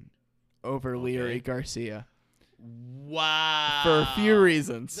Dyson over Leary Garcia Wow. for a few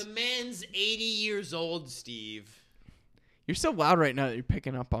reasons. The man's 80 years old, Steve. You're so loud right now that you're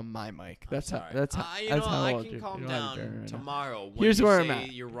picking up on my mic. That's how. Sorry. That's how. You that's know, how I old can you're- calm you're loud down right now. tomorrow when Here's you where say I'm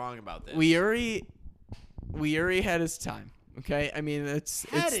at. you're wrong about this. Leary had his time. Okay, I mean it's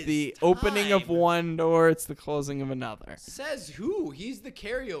Had the his opening of time. one door, it's the closing of another. Says who? He's the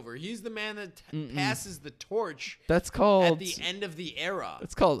carryover. He's the man that passes the torch That's called. at the end of the era.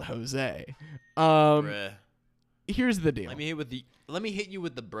 It's called Jose. Bruh. Here's the deal. Let me hit you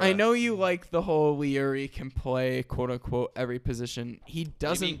with the bruh. I know you like the whole Leary can play quote unquote every position. He What do you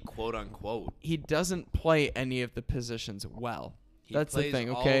doesn't. mean, quote unquote. He doesn't play any of the positions well. He That's the plays thing.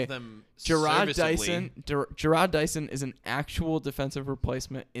 all Okay. of them Gerard serviceably. Gerard Dyson is an actual defensive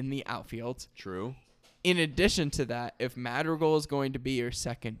replacement in the outfield. True. In addition to that, if Madrigal is going to be your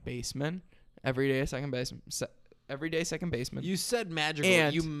second baseman, everyday second baseman, You said magical.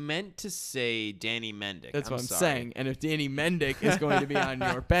 And- You meant to say Danny Mendick. that's I'm what I'm sorry. saying. And if Danny Mendick is going to be on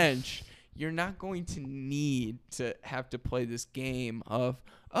your bench, you're not going to need to have to play this game of,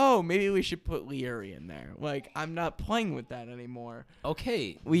 oh, maybe we should put Leary in there. Like, I'm not playing with that anymore.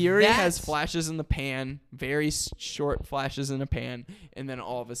 Okay. Leary has that's- flashes in the pan, very short flashes in a pan, and then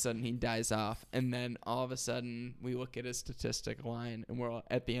all of a sudden he dies off. And then all of a sudden we look at his statistic line, and we're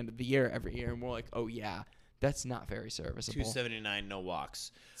at the end of the year every year, and we're like, oh, yeah, that's not very serviceable. 279, no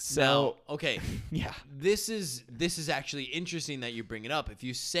walks. So, Now, okay. yeah. This is actually interesting that you bring it up. If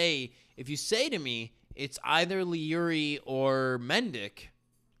you say to me it's either Leary or Mendick,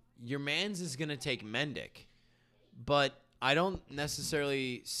 your man's is gonna take Mendick. But I don't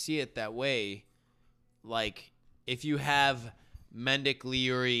necessarily see it that way. Like if you have Mendick,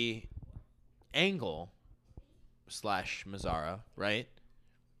 Leary, Engel / Mazara, right?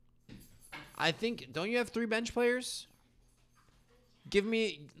 I think don't you have 3 bench players? Give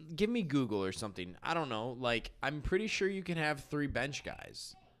me Google or something. I don't know. Like I'm pretty sure you can have 3 bench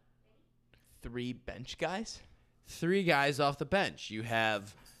guys. 3 bench guys? 3 guys off the bench. You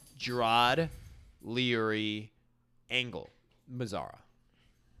have Gerard, Leary, Engel, Mazara.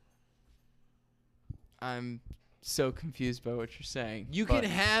 I'm so confused by what you're saying. You but can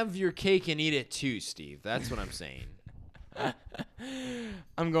have your cake and eat it too, Steve. That's what I'm saying.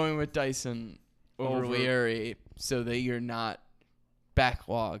 I'm going with Dyson over Leary so that you're not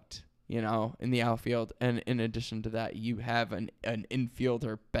backlogged, in the outfield. And in addition to that, you have an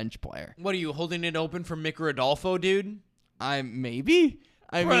infielder bench player. What are you holding it open for Mick Rodolfo, dude? I mean,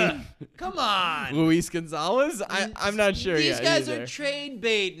 Come on. Luis Gonzalez? I'm not sure These yet guys either. are trade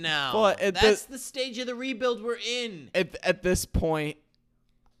bait now. But at That's the stage of the rebuild we're in. At this point,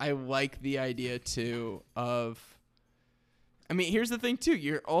 I like the idea, too, of... I mean, here's the thing, too.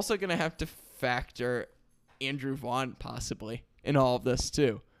 You're also going to have to factor Andrew Vaughn, possibly, in all of this,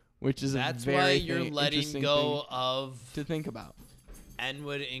 too, which is That's a very why you're letting interesting go thing of to think about.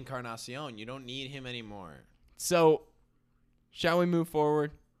 Enwood Encarnacion. You don't need him anymore. So, shall we move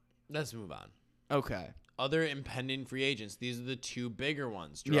forward? Let's move on. Okay. other impending free agents. These are the two bigger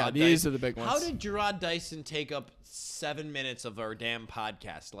ones. These are the big ones. How did Gerard Dyson take up 7 minutes of our damn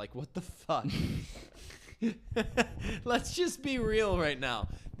podcast? Like, what the fuck? Let's just be real right now.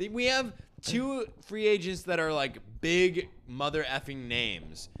 We have two free agents that are like big mother effing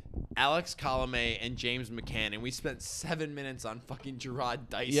names. Alex Colomé and James McCann, and we spent 7 minutes on fucking Gerard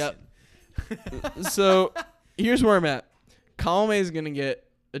Dyson. Yep. So here's where I'm at. Colomé is gonna get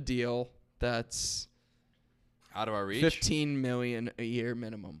a deal that's Out of our reach? $15 million a year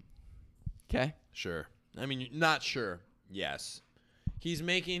minimum. Okay. Sure. I mean, not sure. Yes. He's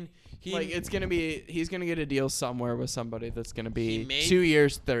making... He's gonna get a deal somewhere with somebody that's gonna be made 2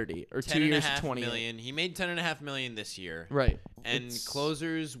 years 30 or 2 years 20 million. He made $10.5 million this year. Right. And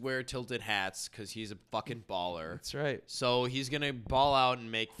closers wear tilted hats because he's a fucking baller. That's right. So he's gonna ball out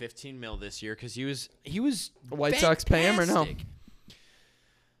and make $15 million this year because he was The White Sox pay him or no? fantastic.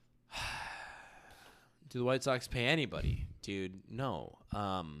 Do the White Sox pay anybody, dude? No.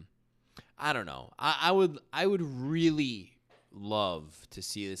 I don't know. I would really love to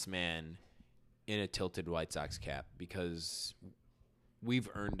see this man in a tilted White Sox cap because we've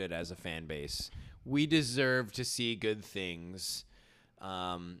earned it as a fan base. We deserve to see good things.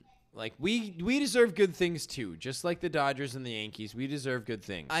 Like we deserve good things too, just like the Dodgers and the Yankees. We deserve good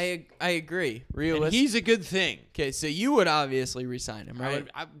things. I agree. And Realistic. he's a good thing. Okay, so you would obviously resign him, right?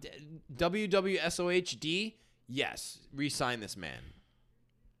 WWSOHD, yes, re-sign this man.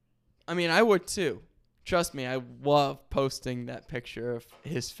 I mean, I would too. Trust me, I love posting that picture of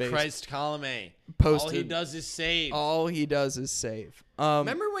his face. Christ Colomé. Posted. All he does is save. All he does is save.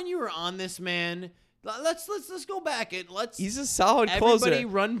 Remember when you were on this man? Let's go back and let's. He's a solid closer. Everybody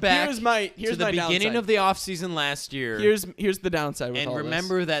run back Here's my to the beginning downside. of the offseason last year. Here's the downside with and all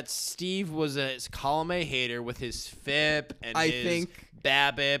remember that Steve was a Colomé hater with his FIP and his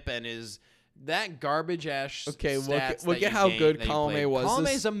BABIP and his that garbage ass. Okay, stats look that at you how gained- good that you Colomé played. was.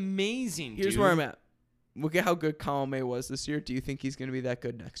 Colomé's amazing. Here's dude. where I'm at. Look at how good Colomé was this year. Do you think he's going to be that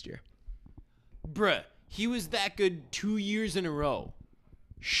good next year? Bruh, he was that good 2 years in a row.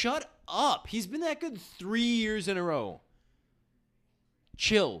 Shut up. He's been that good 3 years in a row.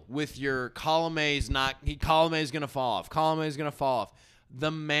 Chill with your Colomé's going to fall off. Colomé's going to fall off.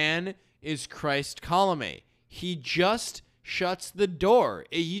 The man is Christ Colomé. He just shuts the door.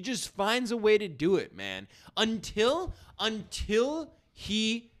 He just finds a way to do it, man. Until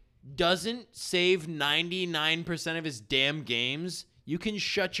he doesn't save 99% of his damn games, you can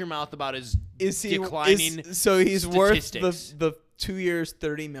shut your mouth about his declining so he's statistics. worth the 2 years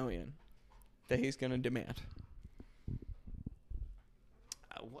 $30 million that he's going to demand.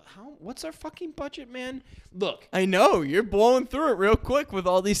 What's our fucking budget, man? Look, I know you're blowing through it real quick with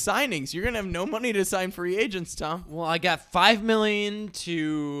all these signings. You're going to have no money to sign free agents, Tom. well, I got $5 million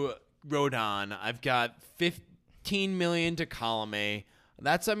to Rodon. I've got $15 million to Colomé.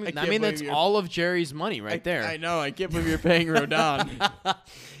 That's that's all of Jerry's money right there. I know. I can't believe you're paying Rodon.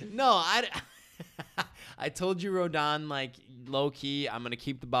 No, I told you Rodon, like, low key, I'm gonna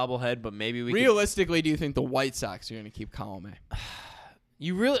keep the bobblehead, but maybe we Realistically, do you think the White Sox are going to keep Colomé?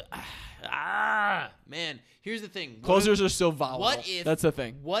 You really man, here's the thing. Closers are still volatile. What if that's the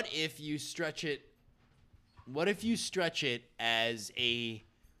thing? What if you stretch it as a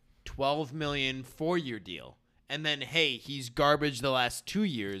 $12 million 4-year deal? And then, hey, he's garbage the last 2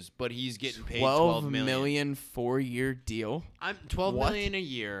 years, but he's getting paid $12 million 4-year deal. I'm $12 million a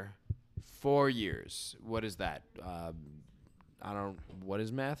year, 4 years. What is that? What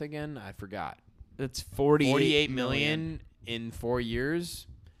is math again? I forgot. That's $48 million in 4 years.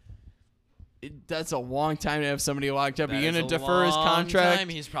 That's a long time to have somebody locked up. That You're is going a to defer his long contract. time.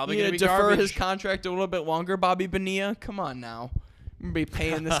 He's probably You're gonna be defer garbage. his contract a little bit longer, Bobby Bonilla. Come on now. I'm going to be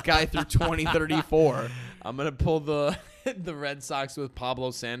paying this guy through 2034. I'm gonna pull the Red Sox with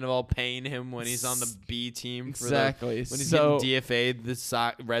Pablo Sandoval, paying him when he's on the B team. Exactly. When he's So- getting DFA'd,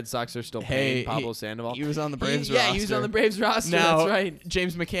 the Red Sox are still paying Pablo Sandoval. He was on the Braves roster. Yeah, he was on the Braves roster. Now, That's right.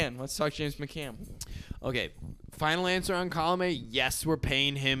 James McCann. Let's talk James McCann. Okay, final answer on Colomé. Yes, we're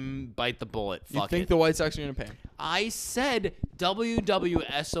paying him. Bite the bullet. You Fuck think it. the White Sox are going to pay him? I said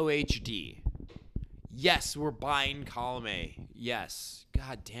WWSOHD. Yes, we're buying Colomé. Yes.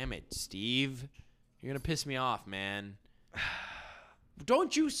 God damn it, Steve. You're going to piss me off, man.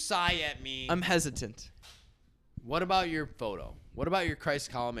 Don't you sigh at me. I'm hesitant. What about your photo? What about your Christ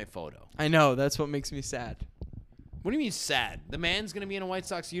Colomé photo? I know. That's what makes me sad. What do you mean sad? The man's going to be in a White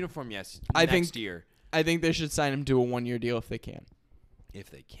Sox uniform next year. I think they should sign him to a 1-year deal if they can. If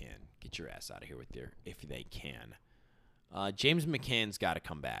they can. Get your ass out of here with your if they can. James McCann's got to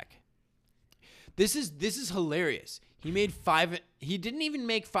come back. This is hilarious. He didn't even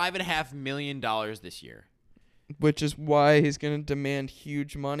make $5.5 million this year. which is why he's going to demand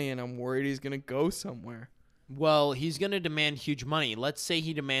huge money, and I'm worried he's going to go somewhere. Well, he's going to demand huge money. Let's say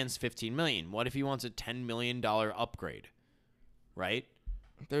he demands $15 million. What if he wants a $10 million upgrade? Right?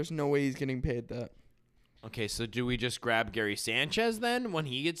 There's no way he's getting paid that. Okay, so do we just grab Gary Sanchez then when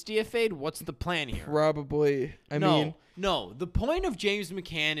he gets DFA'd? What's the plan here? Probably. I mean, no. The point of James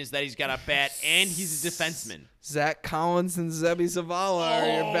McCann is that he's got a bat and he's a defenseman. Zach Collins and Zebby Zavala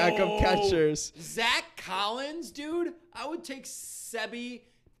are your backup catchers. Zach Collins, dude, I would take Sebi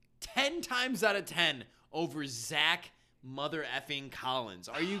 10 times out of 10 over Zach mother effing Collins.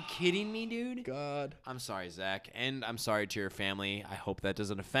 Are you kidding me, dude? God. I'm sorry, Zach, and I'm sorry to your family. I hope that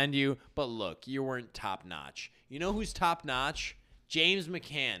doesn't offend you. But look, you weren't top notch. You know who's top notch? James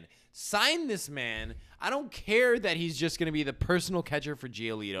McCann. Sign this man. I don't care that he's just going to be the personal catcher for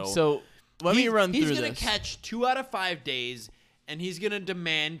Giolito. So let me run through this. He's going to catch 2 out of 5 days, and he's going to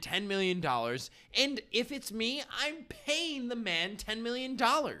demand $10 million. And if it's me, I'm paying the man $10 million.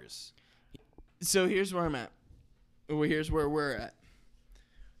 So here's where I'm at. Well, here's where we're at.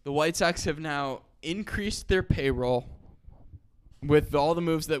 The White Sox have now increased their payroll with all the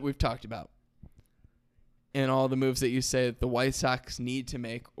moves that we've talked about and all the moves that you say that the White Sox need to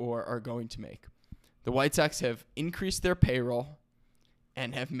make or are going to make. The White Sox have increased their payroll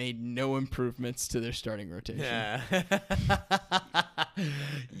and have made no improvements to their starting rotation. Yeah.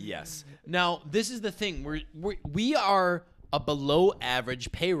 Yes. Now, this is the thing. We are a below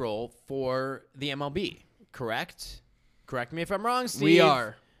average payroll for the MLB. Correct? Correct me if I'm wrong, Steve.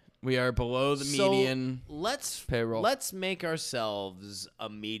 We are below the median payroll. Let's make ourselves a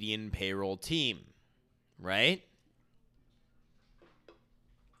median payroll team, right?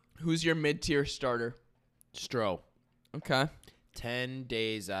 Who's your mid-tier starter? Stroh. Okay. 10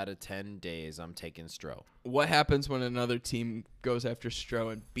 days out of 10 days, I'm taking Stroh. What happens when another team goes after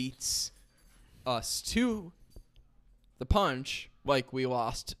Stroh and beats us to the punch like we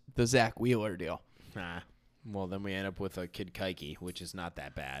lost the Zach Wheeler deal? Well, then we end up with a Kid Keuchel, which is not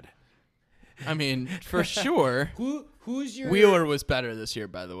that bad. I mean, for sure. Who's your Wheeler was better this year,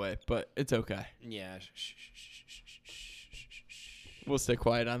 by the way, but it's okay. Yeah. We'll stay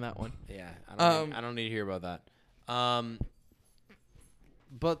quiet on that one. Yeah, I don't need to hear about that.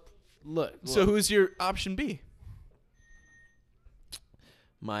 But look. So who's your option B?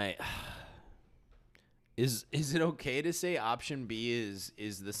 Is it okay to say option B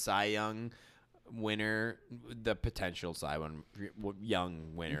is the Cy Young winner, the potential Cy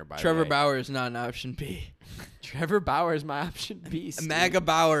Young winner? By Trevor the way, Bauer is not an option B. Trevor Bauer is my option B. Steve. MAGA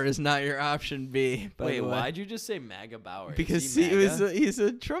Bauer is not your option B. Wait, why'd you just say MAGA Bauer? Because he's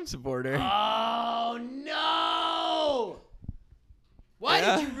a Trump supporter. Oh no! Why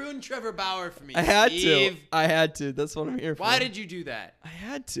did you ruin Trevor Bauer for me? I had Steve? to. I had to. That's what I'm here for. Why did you do that? I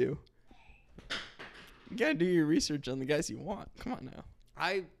had to. You gotta do your research on the guys you want. Come on now.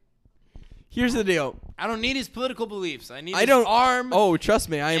 Here's the deal. I don't need his political beliefs. I need his arm. Oh, trust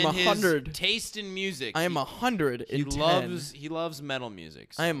me. I am 100. His taste in music. I am 100. He loves metal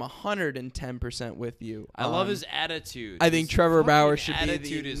music. So. I am 110% with you. I love his attitude. I think Trevor Bauer should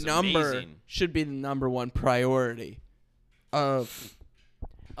be the number one priority of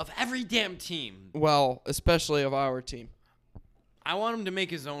every damn team. Well, especially of our team. I want him to make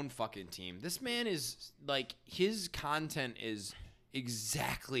his own fucking team. This man is like, his content is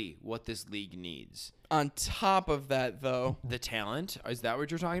exactly what this league needs. On top of that, though, the talent, is that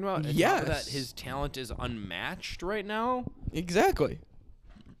what you're talking about? Yes. On top of that, his talent is unmatched right now. Exactly.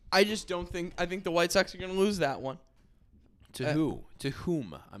 I just don't think. I think the White Sox are going to lose that one. To who? To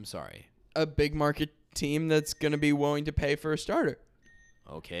whom? I'm sorry. A big market team that's going to be willing to pay for a starter.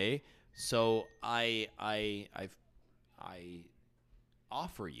 Okay, so I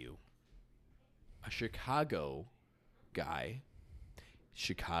offer you a Chicago guy.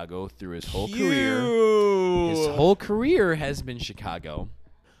 Chicago through his whole career. His whole career has been Chicago.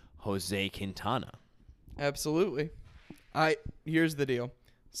 Jose Quintana. Absolutely. Here's the deal.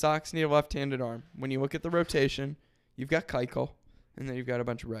 Sox need a left-handed arm. When you look at the rotation, you've got Keuchel, and then you've got a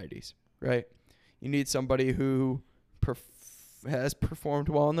bunch of righties, right? You need somebody who has performed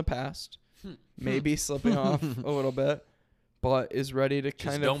well in the past, maybe slipping off a little bit, but is ready to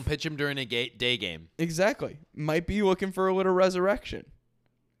Just don't pitch him during a day game. Exactly. Might be looking for a little resurrection.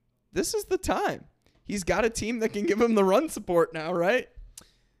 This is the time. He's got a team that can give him the run support now, right?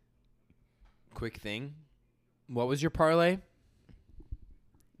 Quick thing. What was your parlay?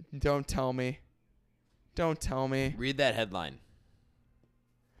 Don't tell me. Don't tell me. Read that headline.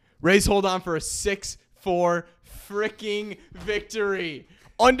 Rays hold on for a 6-4 freaking victory.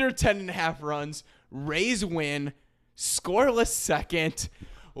 Under 10.5 runs. Rays win. Scoreless second.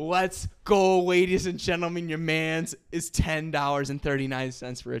 Let's go, ladies and gentlemen. Your man's is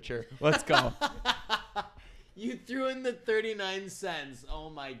 $10.39 richer. Let's go. You threw in the 39 cents. Oh,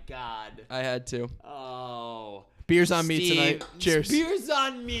 my God. I had to. Oh. Beers on me Steve, tonight. Cheers. Beers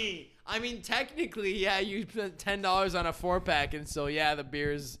on me. I mean, technically, yeah, you spent $10 on a 4-pack, and so, yeah, the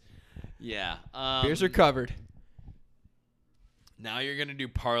beers, yeah. Beers are covered. Now you're going to do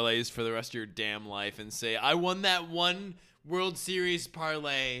parlays for the rest of your damn life and say, I won that one World Series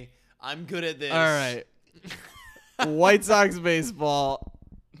parlay. I'm good at this. All right. White Sox baseball.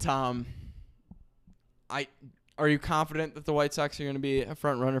 Tom, are you confident that the White Sox are going to be a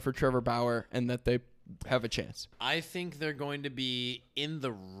front runner for Trevor Bauer and that they have a chance? I think they're going to be in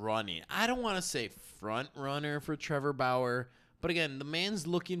the running. I don't want to say front runner for Trevor Bauer, but again, the man's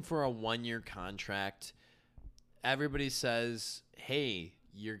looking for a 1-year contract. Everybody says, hey,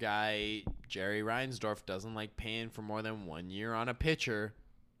 your guy Jerry Reinsdorf doesn't like paying for more than 1 year on a pitcher.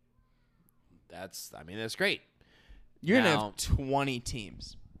 That's great. You're going to have 20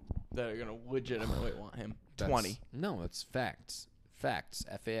 teams that are going to legitimately want him. 20. No, that's facts. Facts.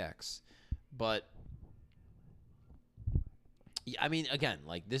 FAX. But, I mean, again,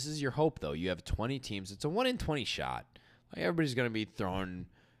 like, this is your hope, though. You have 20 teams. It's a 1 in 20 shot. Like, everybody's going to be throwing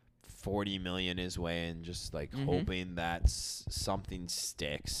 $40 million his way and just, like, hoping that something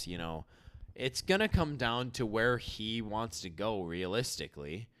sticks, you know. It's going to come down to where he wants to go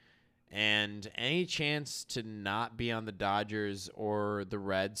realistically. And any chance to not be on the Dodgers or the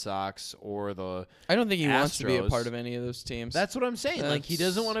Red Sox or the I don't think he wants to be a Astros. part of any of those teams. That's what I'm saying. Like, he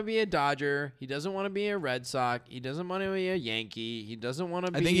doesn't That's- want to be a Dodger. He doesn't want to be a Red Sox. He doesn't want to be a Yankee. He doesn't want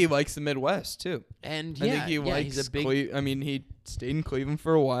to be. I think he likes the Midwest, too. And I yeah, think he likes he's a big. he stayed in Cleveland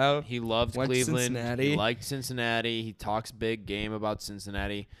for a while. He loved went to Cleveland. Cincinnati. He liked Cincinnati. He talks big game about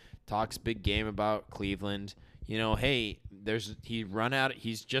Cincinnati. Talks big game about Cleveland. You know, hey,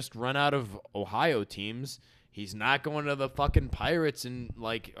 he's just run out of Ohio teams. He's not going to the fucking Pirates and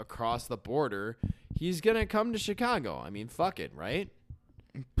like across the border. He's gonna come to Chicago. I mean, fuck it, right?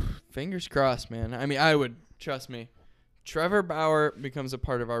 Fingers crossed, man. I mean, I would, trust me. Trevor Bauer becomes a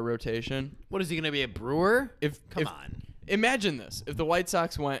part of our rotation. What is he gonna be, a Brewer? Come If on. Imagine this. If the White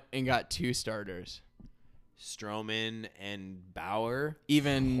Sox went and got 2 starters, Stroman and Bauer.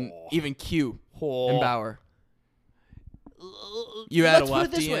 even Q Oh. and Bauer. You add a Let's put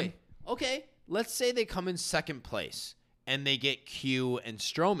it this lefty in. way. Okay, let's say they come in second place and they get Q and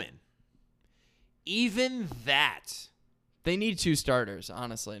Stroman. Even that, They need 2 starters,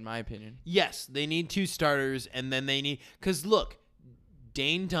 honestly, in my opinion. yes, they need 2 starters, and then they need because look,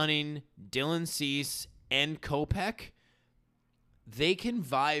 Dane Dunning, Dylan Cease, and Kopech, they can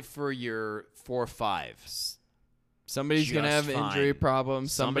vie for your 4-5. Somebody's going to have Just injury fine.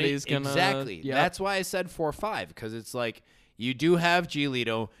 problem's Somebody's going to... exactly. Yep. That's why I said 4-5 because it's like you do have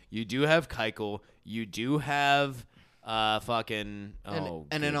Giolito, you do have Keuchel, you do have fucking and good in Lord.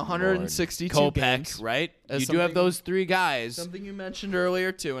 162 Kopech, games, right? as You do have something- those 3 guys. Something you mentioned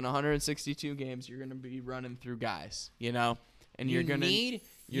earlier, too. In 162 games, you're going to be running through guys, you know? And you're going to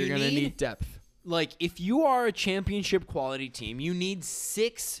need depth. Like, if you are a championship quality team, you need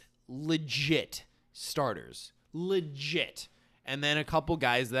 6 legit starters. Legit. And then a couple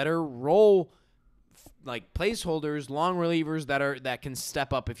guys that are role like placeholders, long relievers that can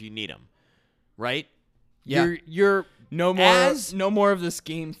step up if you need them. Right? Yeah. You're No as more of this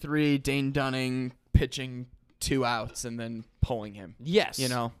Game 3 Dane Dunning pitching 2 outs and then pulling him. yes. You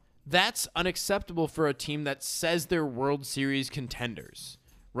know? That's unacceptable for a team that says they're World Series contenders,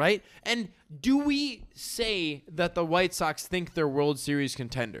 right? And do we say that the White Sox think they're World Series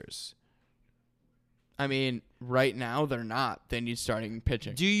contenders? I mean, right now they're not. They need starting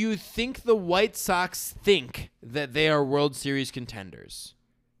pitching. Do you think the White Sox think that they are World Series contenders?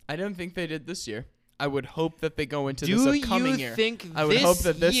 I don't think they did this year. I would hope that they go into Do this upcoming you year. think I would this hope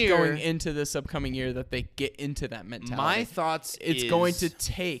that this year- going into this upcoming year that they get into that mentality. My thoughts It's is going to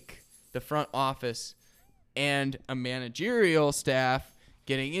take the front office and a managerial staff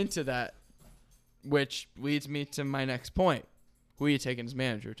getting into that, which leads me to my next point. Who are you taking as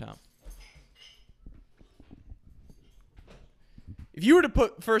manager, Tom? If you were to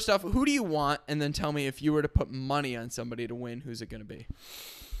put, first off, who do you want? And then tell me if you were to put money on somebody to win, who's it going to be?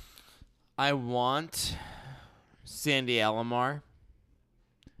 I want Sandy Alomar.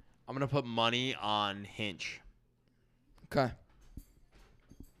 I'm going to put money on Hinch. Okay.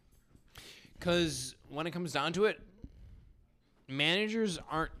 Because when it comes down to it, managers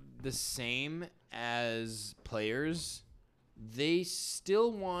aren't the same as players. They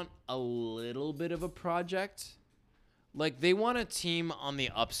still want a little bit of a project. Like, they want a team on the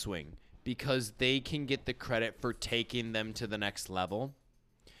upswing because they can get the credit for taking them to the next level.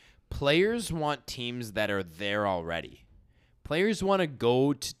 players want teams that are there already. Players want to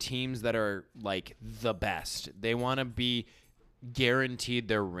go to teams that are like the best. They want to be guaranteed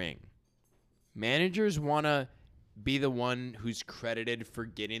their ring. Managers want to be the one who's credited for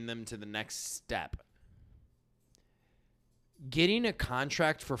getting them to the next step. Getting a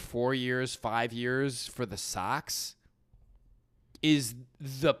contract for 4 years, 5 years for the Sox is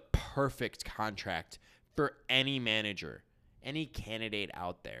the perfect contract for any manager, any candidate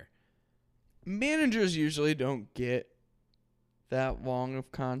out there. Managers usually don't get that long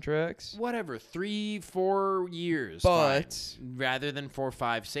of contracts. Whatever, 3-4 years. But fine. Rather than 4 or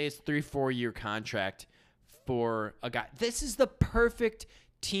 5, say it's 3-4 year contract for a guy. This is the perfect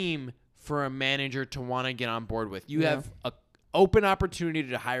team for a manager to want to get on board with. You have a open opportunity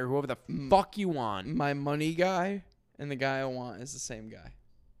to hire whoever the fuck you want. My money guy and the guy I want is the same guy.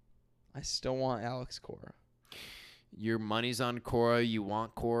 I still want Alex Cora. Your money's on Cora. You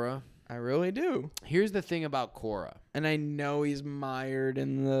want Cora. I really do. Here's the thing about Cora. And I know he's mired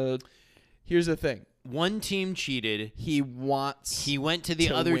in the... Here's the thing. One team cheated. He wants He went to the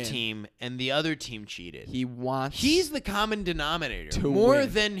to other win. team, and the other team cheated. He wants... He's the common denominator. to More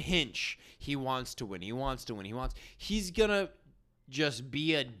win. than Hinch. He wants to win. He wants to win. He's going to just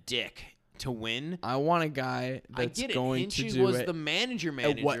be a dick to win. I want a guy I that's get it. going Hinch to do was it the manager.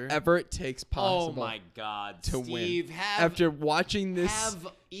 at whatever it takes possible. Oh, my God. to Steve, win. have, After watching this have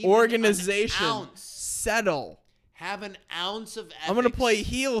even organization an ounce. settle. Have an ounce of ethics. I'm going to play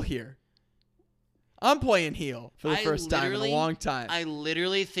heel here. I'm playing heel for the I first time in a literally- long time. I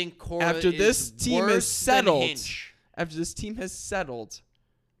literally think Cora After is this team worse is settled, than Hinch. after this team has settled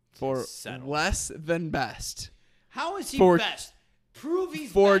for Settled. less than best How is he For- best? Prove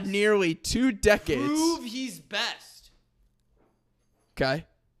he's for best. nearly 2 decades. Prove he's best. Okay.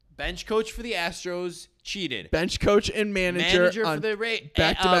 Bench coach for the Astros cheated. Bench coach and manager, For on the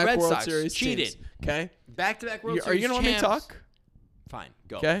back-to-back Red World Sox Series cheated. teams. Okay. Back-to-back World Are Series you going to let me champs. talk? Fine.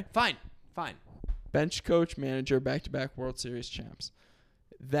 Go. 'Kay. Fine. Bench coach, manager, back-to-back World Series champs.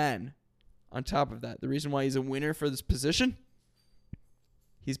 Then, on top of that, the reason why he's a winner for this position,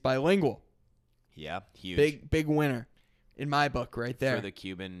 he's bilingual. Yeah. Huge. Big winner in my book right there. For the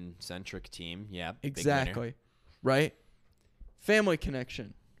Cuban-centric team. Yeah. big winner. Exactly. Right? Family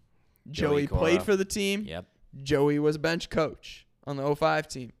connection. Joey Cora. played for the team. Yep. Joey was bench coach on the 05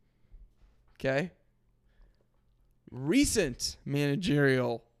 team. Okay? Recent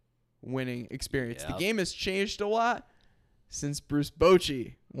managerial winning experience. The Yep. game has changed a lot since Bruce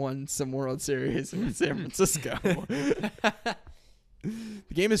Bochy won some World Series in San Francisco.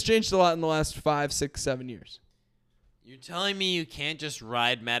 The game has changed a lot in the last 5, 6, 7 years. You're telling me you can't just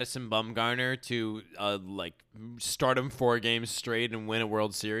ride Madison Bumgarner to start him 4 games straight and win a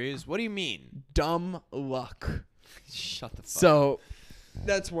World Series? What do you mean? Dumb luck. Shut the fuck up. So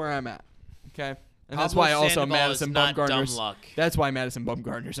that's where I'm at. Okay? And that's Pablo why also Sandoval Madison is not dumb Bumgarner's luck. That's why Madison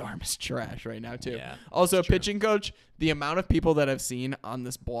Bumgarner's arm is trash right now too. Yeah, Also, that's true. pitching coach, the amount of people that I've seen on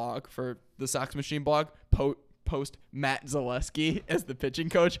this blog for the Sox Machine blog post Matt Zaleski as the pitching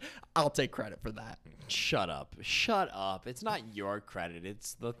coach, I'll take credit for that. Shut up. Shut up. It's not your credit.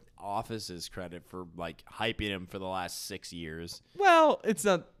 It's the office's credit for hyping him for the last 6 years. Well, it's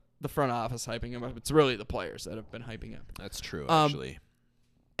not the front office hyping him up. It's really the players that have been hyping up. That's true, actually.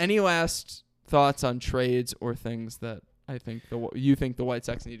 Any last thoughts on trades or things that you think the White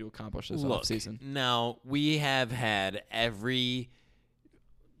Sox need to accomplish this offseason? Now, we have had every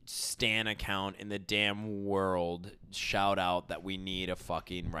Stan account in the damn world shout out that we need a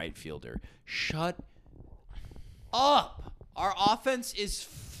fucking right fielder. Shut up. Our offense is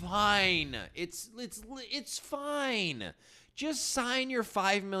fine. It's fine. Just sign your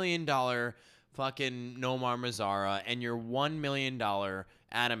 $5 million fucking Nomar Mazara and your $1 million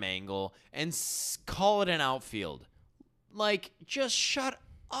Adam Engel and call it an outfield. Just shut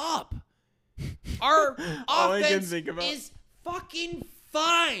up. Our All I can offense think about- is fucking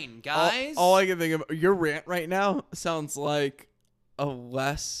fine, guys. All I can think of, your rant right now sounds like a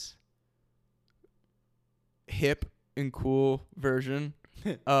less hip and cool version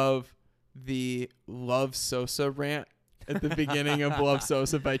of the Love Sosa rant at the beginning of Love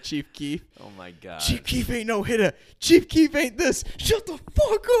Sosa by Chief Keef. Oh my god. Chief Keef ain't no hitter. Chief Keef ain't this. Shut the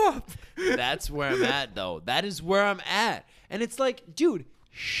fuck up. That's where I'm at, though. That is where I'm at. And it's like, dude,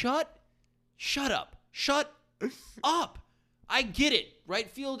 shut up. Shut up. I get it. Right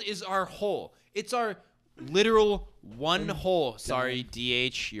field is our hole. It's our literal one hole. Sorry,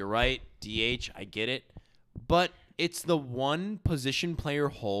 DH. You're right. DH. I get it. But it's the one position player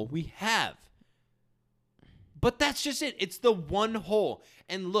hole we have. But that's just it. It's the one hole.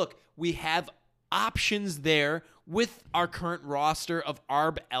 And look, we have options there with our current roster of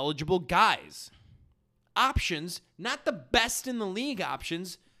ARB-eligible guys. Options, not the best in the league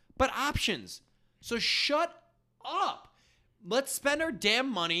options, but options. So shut up. Let's spend our damn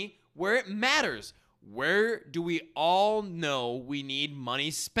money where it matters. Where do we all know we need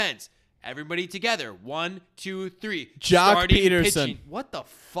money spent? Everybody together. 1, 2, 3. Jock Starting Peterson. pitching. What the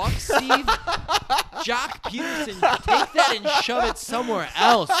fuck, Steve? Jock Peterson. Take that and shove it somewhere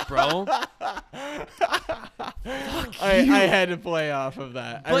else, bro. I had to play off of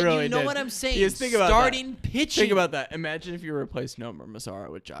that. But I really you know did. what I'm saying? Yes, think about Starting that. pitching. Think about that. Imagine if you replaced Nomar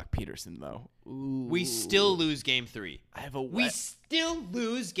Mazara with Jock Peterson, though. Ooh. We still lose game 3. I have a We wet. still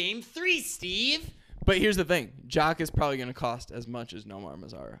lose game 3, Steve. But here's the thing. Jock is probably going to cost as much as Nomar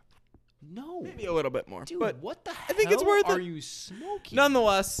Mazara. No. Maybe a little bit more. Dude, but what the hell I think it's worth are it. you smoking?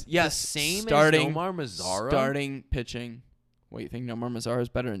 Nonetheless, yes, same starting, as Nomar Mazara? Starting pitching. What, you think Nomar Mazara is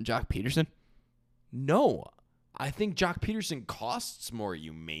better than Jock Peterson? No. I think Jock Peterson costs more,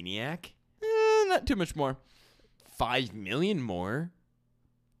 you maniac. Not too much more. $5 million more.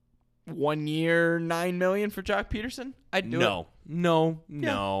 1 year, $9 million for Jock Peterson? I'd do it. No.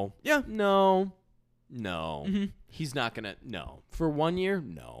 Yeah. No. Mm-hmm. He's not going to. No. For 1 year?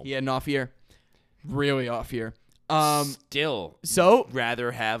 No. He had an off year. Really off year. Still. So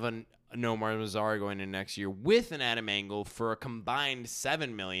Rather have a Nomar Mazara going in next year with an Adam Engel for a combined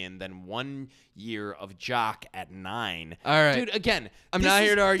 $7 million than 1 year of Jock at $9 million. All right. Dude, again, I'm not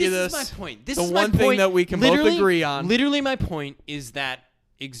here to argue this. This is my point. This The is my one thing point. that we can both Literally- agree on. Literally, my point is that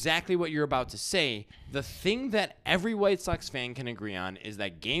exactly what you're about to say. The thing that every White Sox fan can agree on is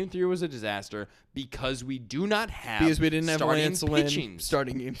that Game 3 was a disaster because we do not have because we didn't have starting Lance Lynn pitching.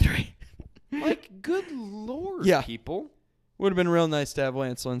 starting game 3. Like, good lord, Yeah. people. Would have been real nice to have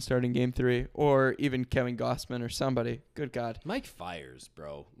Lance Lynn starting game 3, or even Kevin Gossman or somebody. Good God. Mike Fiers,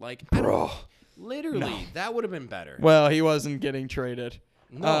 bro. Like, Bro. literally, No. that would have been better. Well, he wasn't getting traded.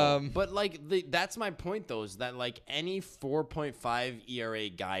 No, but like that's my point though, is that like any 4.5 ERA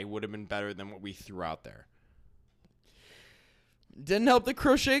guy would have been better than what we threw out there. Didn't help that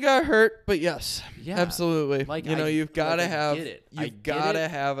Crochet got hurt, but yes, Yeah. absolutely. Like, you know, you've got to I have get it. I you've get got to it.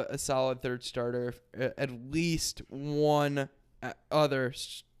 have a solid third starter, at least one other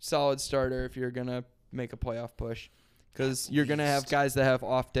solid starter if you're gonna make a playoff push, because you're gonna have guys that have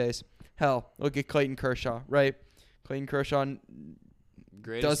off days. Hell, look at Clayton Kershaw, right? Clayton Kershaw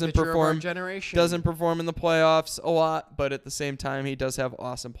Greatest doesn't pitcher of our perform- generation. doesn't perform in the playoffs a lot, but at the same time, he does have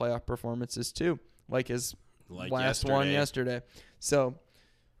awesome playoff performances too, like his Like last one yesterday. So,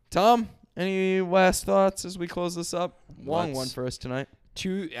 Tom, any last thoughts as we close this up? Long Let's- one for us tonight.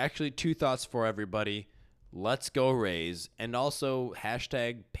 Two thoughts for everybody. Let's go Rays, and also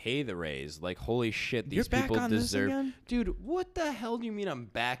hashtag pay the Rays. Like, holy shit, these You're back people on this deserve. again? Dude, what the hell do you mean I'm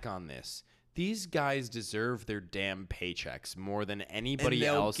back on this? These guys deserve their damn paychecks more than anybody And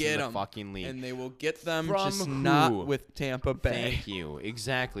they'll else get in the 'em. fucking league. And they will get them, From just who? not with Tampa Bay. Thank you.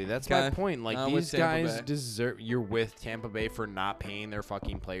 Exactly. That's my Okay. point. Like, Not with these Tampa guys Bay. deserve. You're with Tampa Bay for not paying their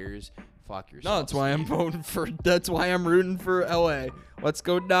fucking players. Fuck yourself. No, that's why I'm voting for. That's why I'm rooting for LA. Let's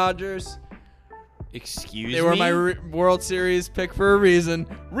go Dodgers. Excuse They me. were my World Series pick for a reason.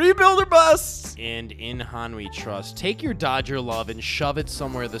 Rebuild or bust. And in Han we trust. Take your Dodger love and shove it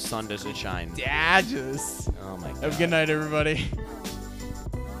somewhere the sun doesn't shine. Dodgers. Oh my god. Have a good night, everybody.